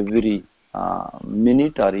and every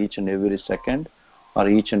minute or each and every second or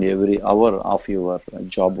each and every hour of your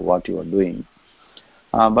job, what you are doing.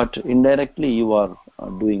 But indirectly you are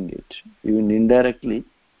doing it. Even indirectly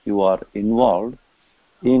you are involved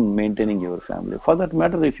in maintaining your family. For that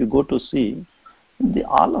matter, if you go to see,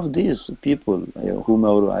 all of these people,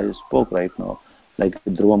 whomever I spoke right now, like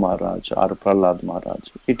Dhruva Maharaj or Prahlad Maharaj,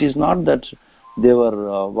 it is not that they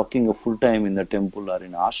were working full time in the temple or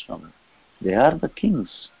in ashram. They are the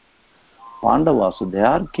kings. Pandavas, they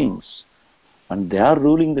are kings. And they are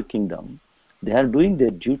ruling the kingdom. They are doing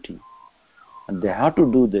their duty. And they have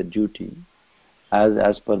to do their duty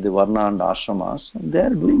as per the Varna and Ashramas. They are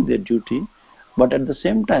doing their duty. But at the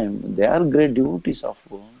same time, they are great devotees of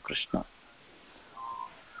Krishna.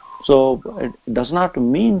 So it does not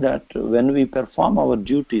mean that when we perform our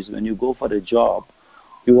duties, when you go for a job,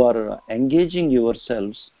 you are engaging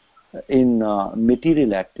yourselves in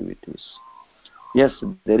material activities. Yes,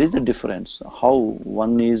 there is a difference how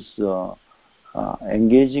one is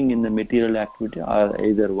engaging in the material activity, or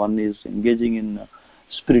either one is engaging in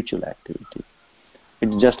spiritual activity.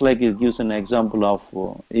 It's just like it gives an example of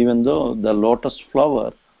even though the lotus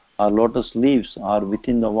flower or lotus leaves are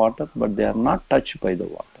within the water, but they are not touched by the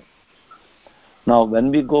water. Now, when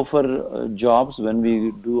we go for jobs, when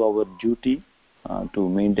we do our duty to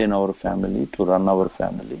maintain our family, to run our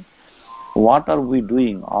family, what are we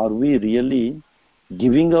doing? Are we really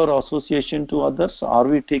giving our association to others? Are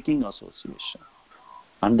we taking association?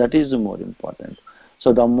 And that is more important.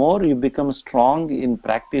 So the more you become strong in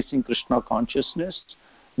practicing Krishna consciousness,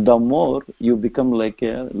 the more you become like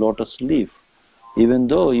a lotus leaf. Even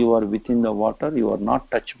though you are within the water, you are not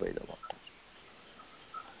touched by the water.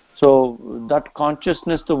 So that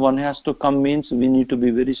consciousness the one has to come means we need to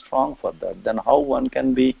be very strong for that. Then how one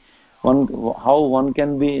can be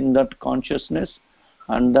in that consciousness,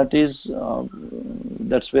 and that is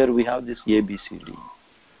that's where we have this ABCD.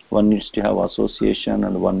 One needs to have association,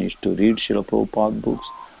 and one needs to read Srila Prabhupada books,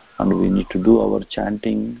 and we need to do our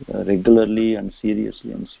chanting regularly and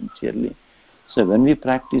seriously and sincerely. So when we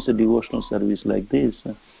practice a devotional service like this,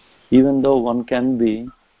 even though one can be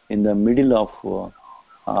in the middle of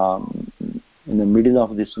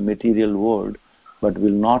this material world, but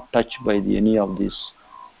will not touch by any of these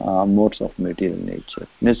modes of material nature.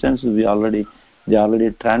 In a sense, they already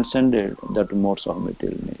transcended that modes of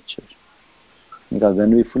material nature. Because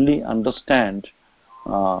when we fully understand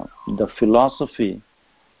the philosophy,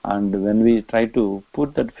 and when we try to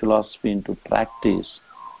put that philosophy into practice,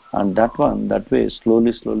 and that way,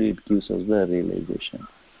 slowly it gives us the realization.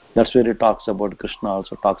 That's where it talks about, Krishna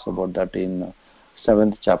also talks about that in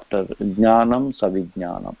 7th chapter, Jnanam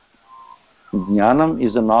Savijnanam. Jnanam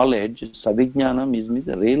is a knowledge, Savijnanam means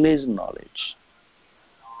a realized knowledge.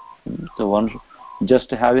 So one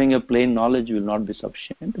just having a plain knowledge will not be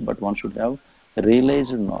sufficient, but one should have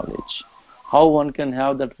realized knowledge. How one can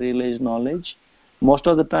have that realized knowledge? Most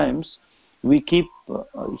of the times we keep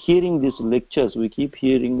hearing these lectures, we keep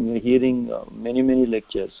hearing many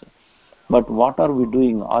lectures, but what are we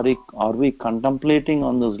doing? Are we contemplating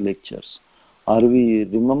on those lectures? Are we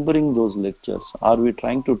remembering those lectures? Are we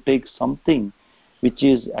trying to take something which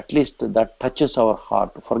is at least that touches our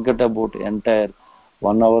heart? Forget about the entire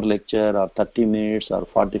 1 hour lecture or 30 minutes or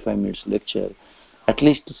 45 minutes lecture. At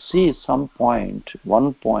least see some point,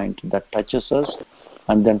 one point that touches us,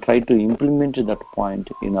 and then try to implement that point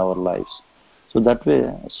in our lives. So that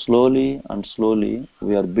way, slowly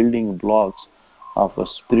we are building blocks of a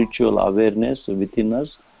spiritual awareness within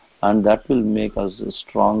us, and that will make us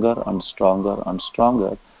stronger and stronger and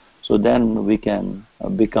stronger. So then we can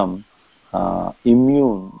become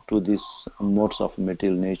immune to these modes of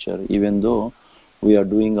material nature, even though we are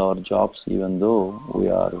doing our jobs, even though we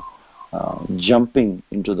are jumping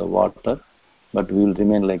into the water, but we will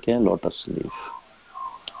remain like a lotus leaf.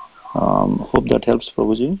 Hope that helps,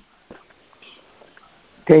 Prabhuji.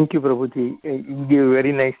 Thank you, Prabhuji. You gave a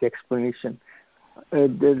very nice explanation.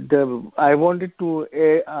 I wanted to,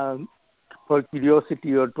 for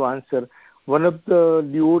curiosity or to answer, one of the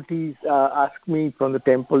devotees asked me from the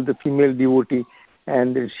temple, the female devotee,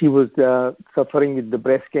 and she was suffering with the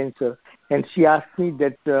breast cancer, and she asked me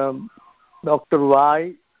that, Doctor,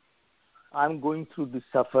 why I'm going through this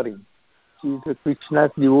suffering? She's a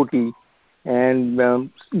Krishna's devotee and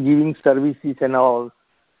giving services and all,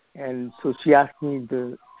 and so she asked me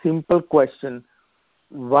the simple question,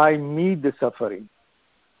 why me the suffering?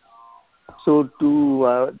 So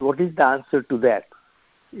what is the answer to that?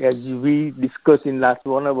 As we discussed in last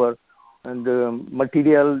 1 hour, and the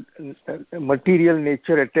material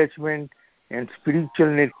nature attachment and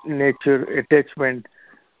spiritual nature attachment.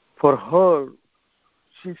 For her,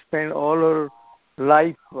 she spent all her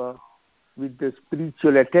life with the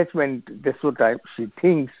spiritual attachment. That's what she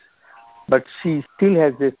thinks, but she still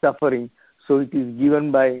has a suffering. So it is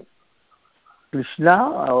given by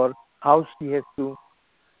Krishna, or how she has to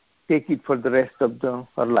take it for the rest of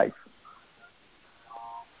her life.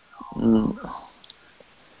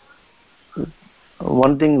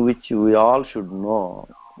 One thing which we all should know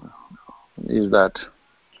is that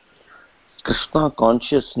Krishna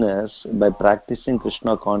consciousness, by practicing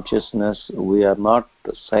Krishna consciousness, we are not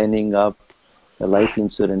signing up a life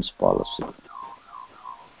insurance policy.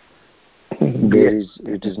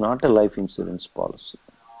 It is not a life insurance policy,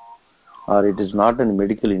 or it is not a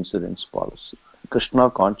medical insurance policy. Krishna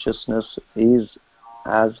consciousness is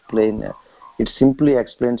as plain. It simply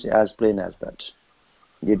explains as plain as that.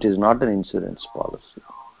 It is not an insurance policy.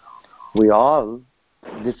 We are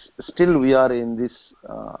in this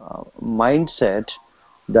mindset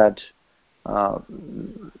that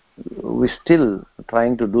we're still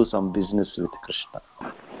trying to do some business with Krishna.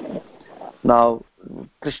 Now,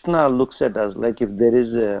 Krishna looks at us like if there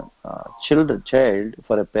is a child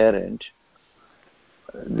for a parent,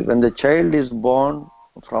 when the child is born,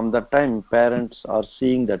 from that time parents are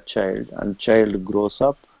seeing that child, and child grows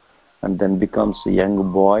up and then becomes a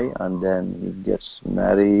young boy, and then he gets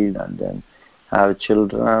married, and then have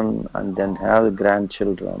children, and then have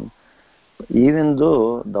grandchildren. Even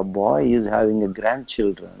though the boy is having a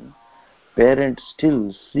grandchildren, parents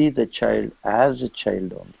still see the child as a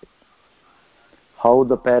child only. How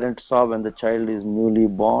the parents saw when the child is newly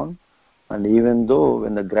born, and even though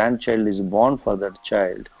when the grandchild is born for that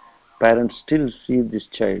child, parents still see this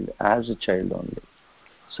child as a child only.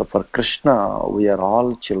 So for Krishna, we are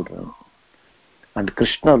all children. And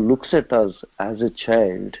Krishna looks at us as a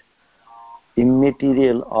child,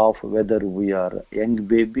 immaterial of whether we are a young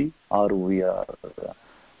baby, or we are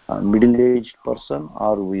a middle-aged person,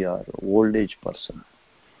 or we are old-age person,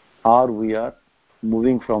 or we are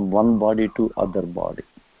moving from one body to other body.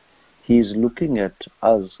 He is looking at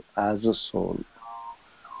us as a soul.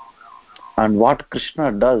 And what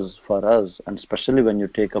Krishna does for us, and especially when you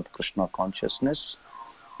take up Krishna consciousness,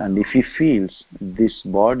 and if he feels this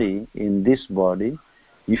body, in this body,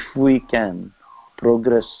 if we can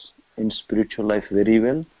progress in spiritual life very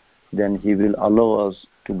well, then he will allow us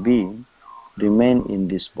to remain in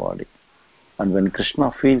this body. And when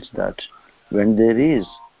Krishna feels that when there is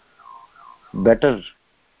better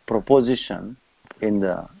proposition in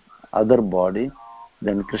the other body,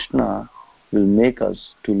 then Krishna will make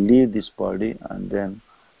us to leave this body and then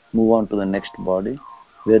move on to the next body,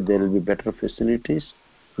 where there will be better facilities,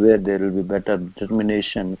 where there will be better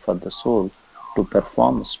determination for the soul to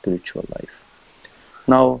perform spiritual life.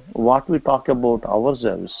 Now, what we talk about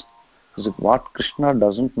ourselves is what Krishna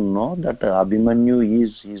doesn't know, that Abhimanyu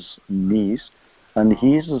is his niece, and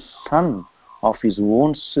he is the son of his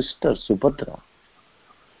own sister Subhadra.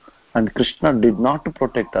 And Krishna did not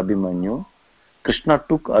protect Abhimanyu. Krishna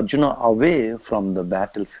took Arjuna away from the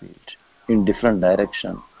battlefield in different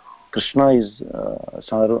direction. Krishna is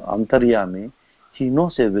Antaryami. He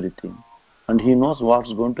knows everything, and he knows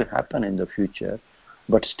what's going to happen in the future,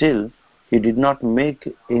 but still he did not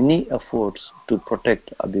make any efforts to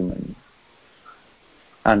protect Abhimanyu.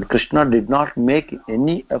 And Krishna did not make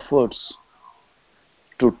any efforts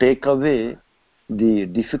to take away the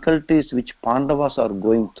difficulties which Pandavas are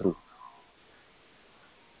going through.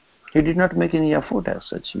 He did not make any effort as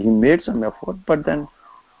such. He made some effort, but then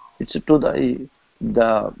it's to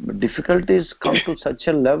the difficulties come to such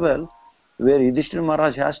a level where Yudhishthira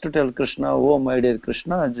Maharaj has to tell Krishna, "Oh my dear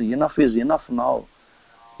Krishna, enough is enough now.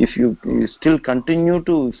 If we continue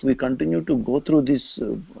to go through these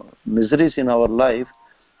miseries in our life,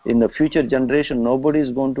 in the future generation, nobody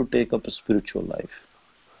is going to take up a spiritual life."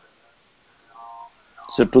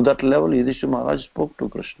 So to that level, Yudhishthira Maharaj spoke to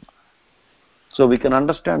Krishna. So we can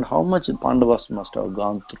understand how much Pandavas must have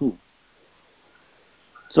gone through.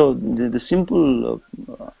 So the simple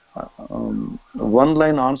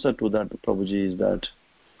one-line answer to that, Prabhuji, is that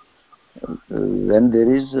when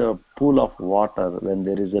there is a pool of water, when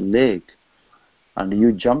there is a lake, and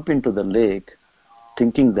you jump into the lake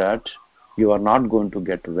thinking that you are not going to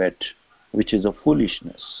get wet, which is a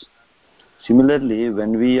foolishness. Similarly,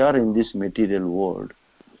 when we are in this material world,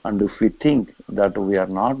 and if we think that we are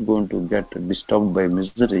not going to get disturbed by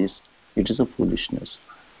miseries, it is a foolishness.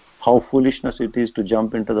 How foolishness it is to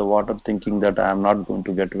jump into the water thinking that I am not going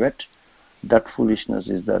to get wet. That foolishness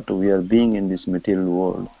is that we are being in this material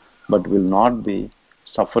world, but will not be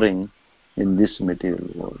suffering in this material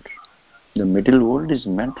world. The material world is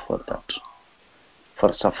meant for that,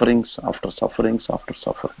 for sufferings after sufferings after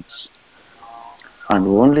sufferings. And the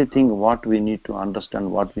only thing what we need to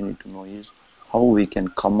understand, what we need to know is how we can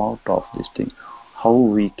come out of this thing, how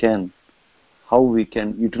we can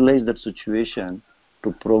utilize that situation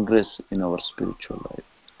to progress in our spiritual life.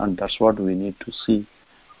 And that's what we need to see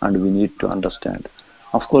and we need to understand.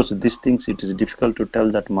 Of course, these things, it is difficult to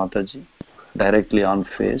tell that Mataji directly on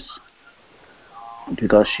face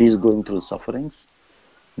because she is going through sufferings.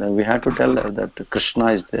 Then we have to tell her that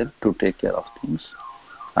Krishna is there to take care of things,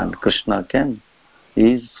 and Krishna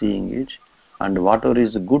is seeing it, and whatever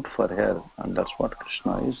is good for her, and that's what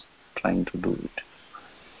Krishna is trying to do it.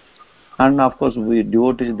 And of course, we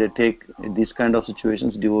devotees, they take these kind of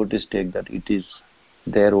situations, devotees take that it is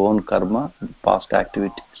their own karma, past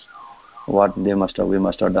activities, what we must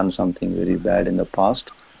have done something very bad in the past,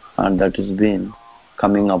 and that has been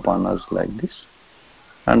coming upon us like this.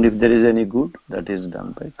 And if there is any good, that is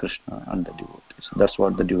done by Krishna and the devotees. That's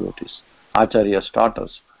what the devotees, Acharyas, taught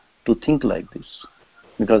us to think like this,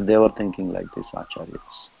 because they were thinking like this,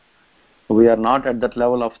 Acharyas. We are not at that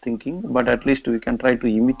level of thinking, but at least we can try to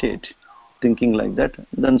imitate thinking like that.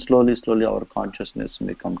 Then slowly our consciousness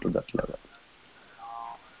may come to that level.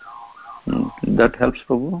 That helps,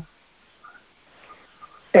 Prabhu?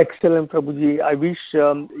 Excellent, Prabhuji. I wish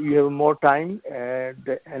you have more time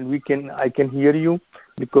and I can hear you,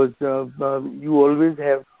 because you always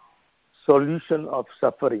have solution of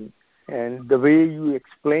suffering, and the way you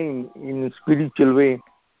explain in a spiritual way,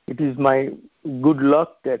 it is my good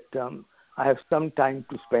luck that I have some time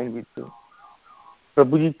to spend with you.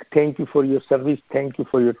 Prabhuji, thank you for your service. Thank you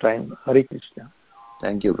for your time. Hare Krishna.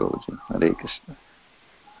 Thank you, Prabhuji. Hare Krishna.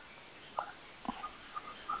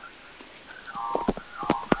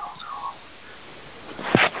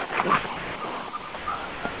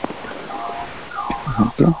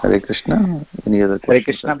 Okay, Hare Krishna. Any other questions? Hare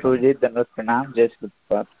Krishna, Prabhuji. Dandavat Pranam. Jai Sri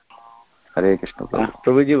Prabhupada. Hare Krishna, Prabhu.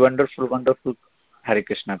 Prabhuji, wonderful. Hare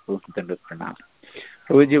Krishna, Prabhu. Dandavat Pranam.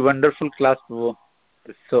 Prabhuji, wonderful class, Prabhu.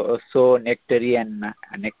 So nectarian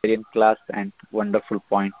class and wonderful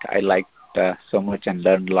point. I liked so much and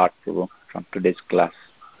learned a lot, Prabhu, from today's class.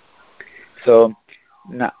 So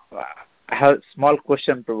now I have a small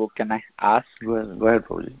question, Prabhu. Can I ask? Go ahead,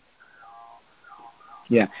 Prabhuji.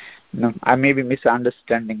 Yeah, no, I may be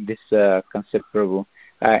misunderstanding this concept, Prabhu.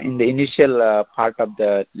 In the initial part of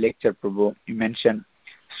the lecture, Prabhu, you mentioned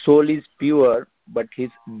soul is pure, but he's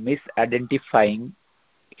misidentifying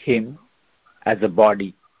him as a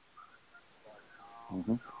body.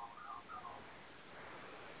 Mm-hmm.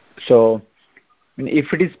 So,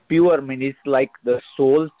 if it is pure, it's like the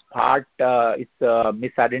soul's part is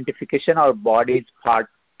misidentification, or body's part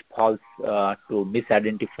falls to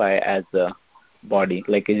misidentify as a body.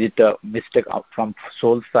 Like, is it a mistake from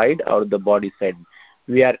soul side or the body side?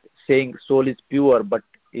 We are saying soul is pure, but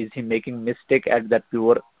is he making mistake at that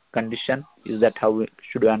pure condition? Is that how we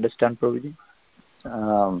should understand, Prabhuji?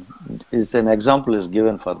 Is an example is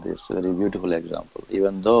given for this, very beautiful example.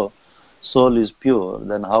 Even though soul is pure,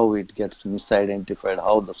 then how it gets misidentified,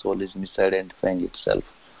 how the soul is misidentifying itself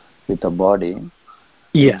with the body.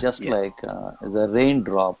 Like the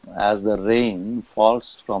raindrop, as the rain falls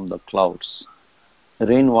from the clouds,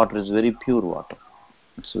 rainwater is very pure water.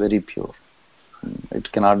 It's very pure.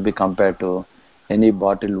 It cannot be compared to any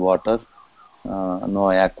bottled water,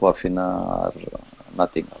 no Aquafina or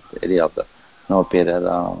nothing of any of the, no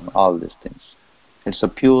Perera, all these things. It's a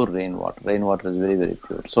pure rainwater. Rainwater is very, very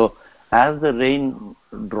pure. So as the rain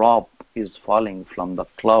drop is falling from the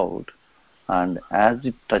cloud, and as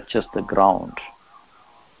it touches the ground,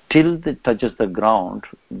 till it touches the ground,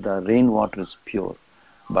 the rainwater is pure.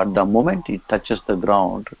 But the moment it touches the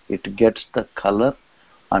ground, it gets the color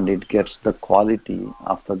and it gets the quality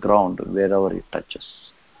of the ground wherever it touches.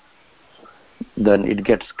 Then it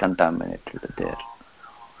gets contaminated there.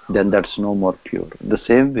 Then that's no more pure. The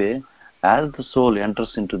same way, as the soul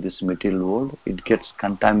enters into this material world, it gets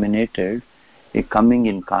contaminated, coming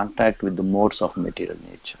in contact with the modes of material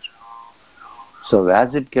nature. So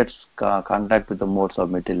as it gets contact with the modes of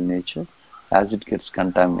material nature, as it gets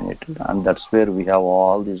contaminated, and that's where we have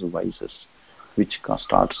all these vices which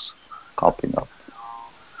starts coming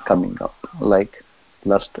up, like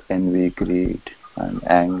lust, envy, greed, and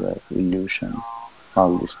anger, illusion,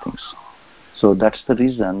 all these things. So that's the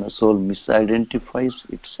reason the soul misidentifies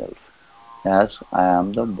itself as I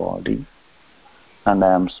am the body and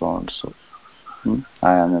I am so and so.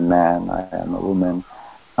 I am a man, I am a woman,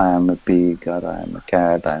 I am a pig, or I am a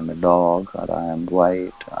cat, I am a dog, or I am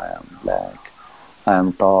white, I am black, I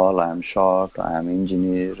am tall, I am short, I am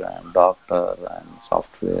engineer, I am doctor, I am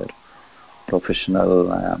software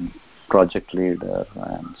professional, I am project leader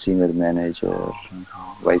and senior manager,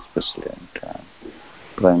 vice president, and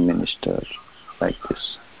prime minister, like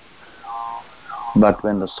this. But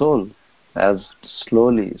when the soul as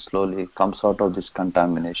slowly comes out of this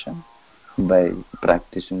contamination by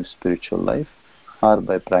practicing spiritual life or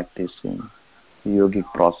by practicing yogic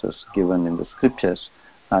process given in the scriptures,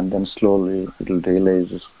 and then slowly it will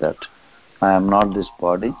realize that I am not this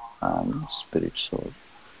body, I am spirit soul.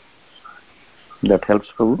 That helps,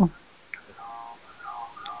 Prabhu?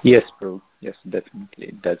 Yes, Prabhu. Yes, definitely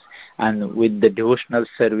it does. And with the devotional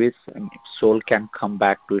service, soul can come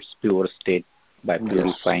back to its pure state by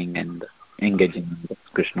purifying and engaging in the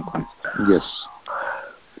Krishna consciousness. Yes.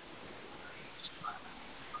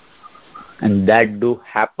 And that do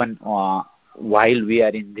happen while we are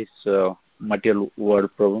in this material world,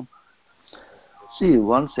 Prabhu. See,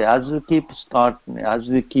 once as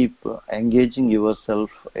we keep engaging yourself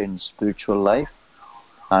in spiritual life,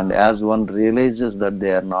 and as one realizes that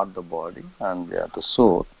they are not the body and they are the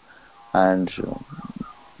soul, and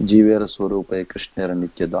Jivera Swarupa Krishna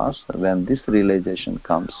Nityadas, when this realization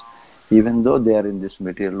comes, even though they are in this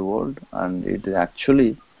material world, and it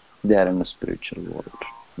actually they are in a spiritual world,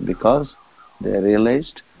 because they are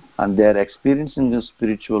realized and they are experiencing the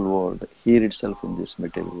spiritual world here itself in this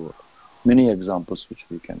material world. Many examples which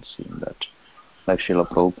we can see in that, like Srila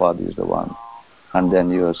Prabhupada is the one, and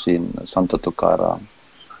then you have seen Santa Tukaram.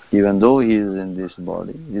 Even though he is in this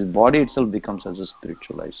body, his body itself becomes as a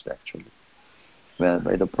spiritualized actually,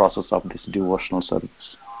 by the process of this devotional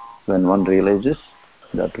service. When one realizes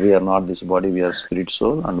that we are not this body, we are spirit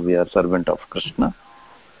soul and we are servant of Krishna,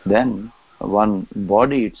 then one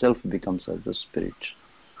body itself becomes as a spirit.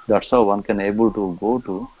 That's how one can able to go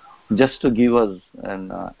to, just to give us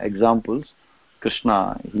examples.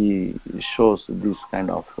 Krishna, he shows these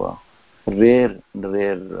kind of rare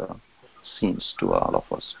scenes to all of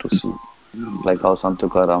us to see, like how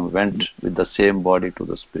Santukaram went with the same body to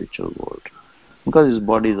the spiritual world, because his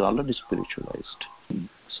body is already spiritualized,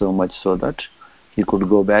 so much so that he could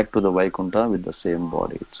go back to the Vaikuntha with the same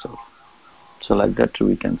body itself. So like that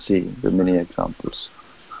we can see the many examples.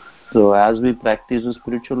 So as we practice the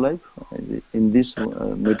spiritual life in this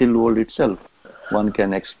material world itself, one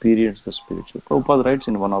can experience the spiritual. Prabhupada writes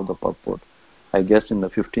in one of the purport, I guess in the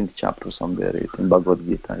 15th chapter somewhere in Bhagavad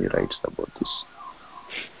Gita, he writes about this.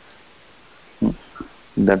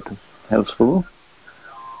 That helps, Prabhu?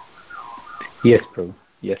 Yes, Prabhu.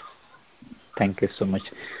 Yes. Thank you so much.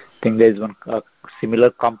 I think there is one similar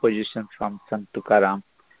composition from Sant Tukaram.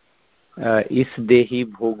 Is dehi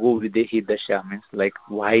bhogo videhi dasha, means like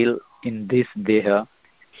while in this deha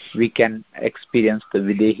we can experience the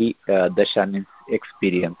videhi dasha, means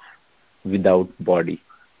experience without body.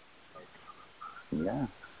 Yeah,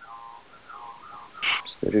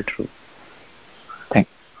 it's very true. Thank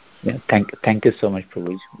you so much,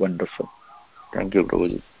 Prabhuji. Wonderful. Thank you,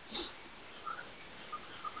 Prabhuji.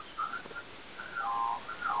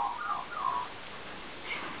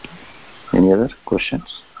 Any other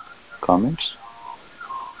questions, comments?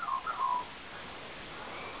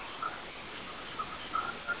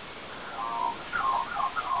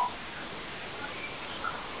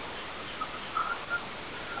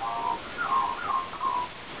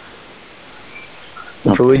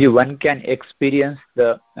 Prabhuji, one can experience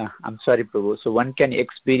the I'm sorry, Prabhu. So one can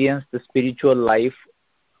experience the spiritual life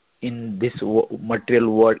in this material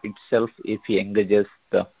world itself if he engages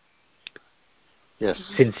the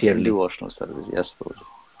sincerely devotional service. Yes, Prabhuji.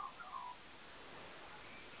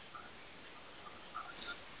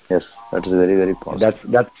 Yes, that is very, very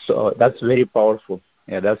powerful. That's very powerful.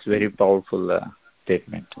 Yeah, that's very powerful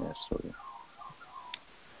statement. Yes, Prabhuji.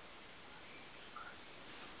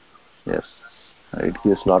 Yes, it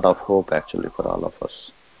gives a lot of hope actually for all of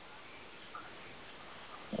us.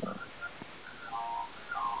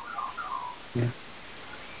 Yeah.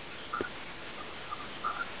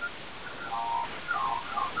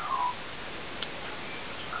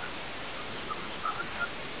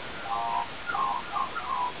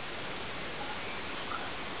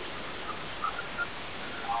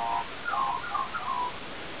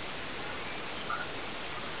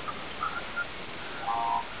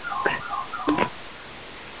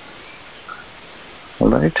 All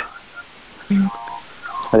right.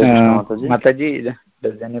 Hare Krishna, Mataji. Mataji,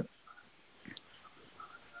 does any...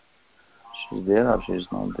 She's there or she's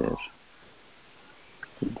not there?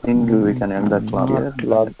 I think we can end the class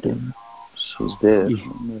here. She's there.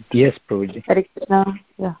 Yes, Prabhuji. Hare Krishna.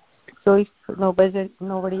 Yeah. So if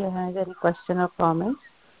nobody has any question or comments,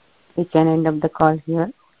 we can end up the call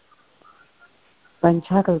here.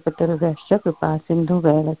 Panchakalpatarubhyascha kripa sindhu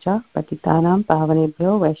vairacha patitanam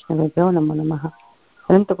pavanebhyo vaishnavebhyo namo namaha.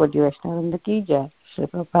 अनंत कोटि वैष्णववृंद की जय, श्री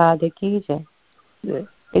प्रभुपाद की जय।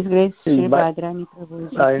 His Grace Shri Bhadrani Prabhu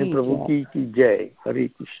ki jai. Hare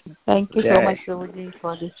Krishna. Thank you so much, Prabhuji,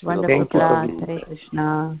 for this wonderful class. Hare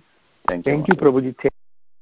Krishna. Thank you, Prabhuji.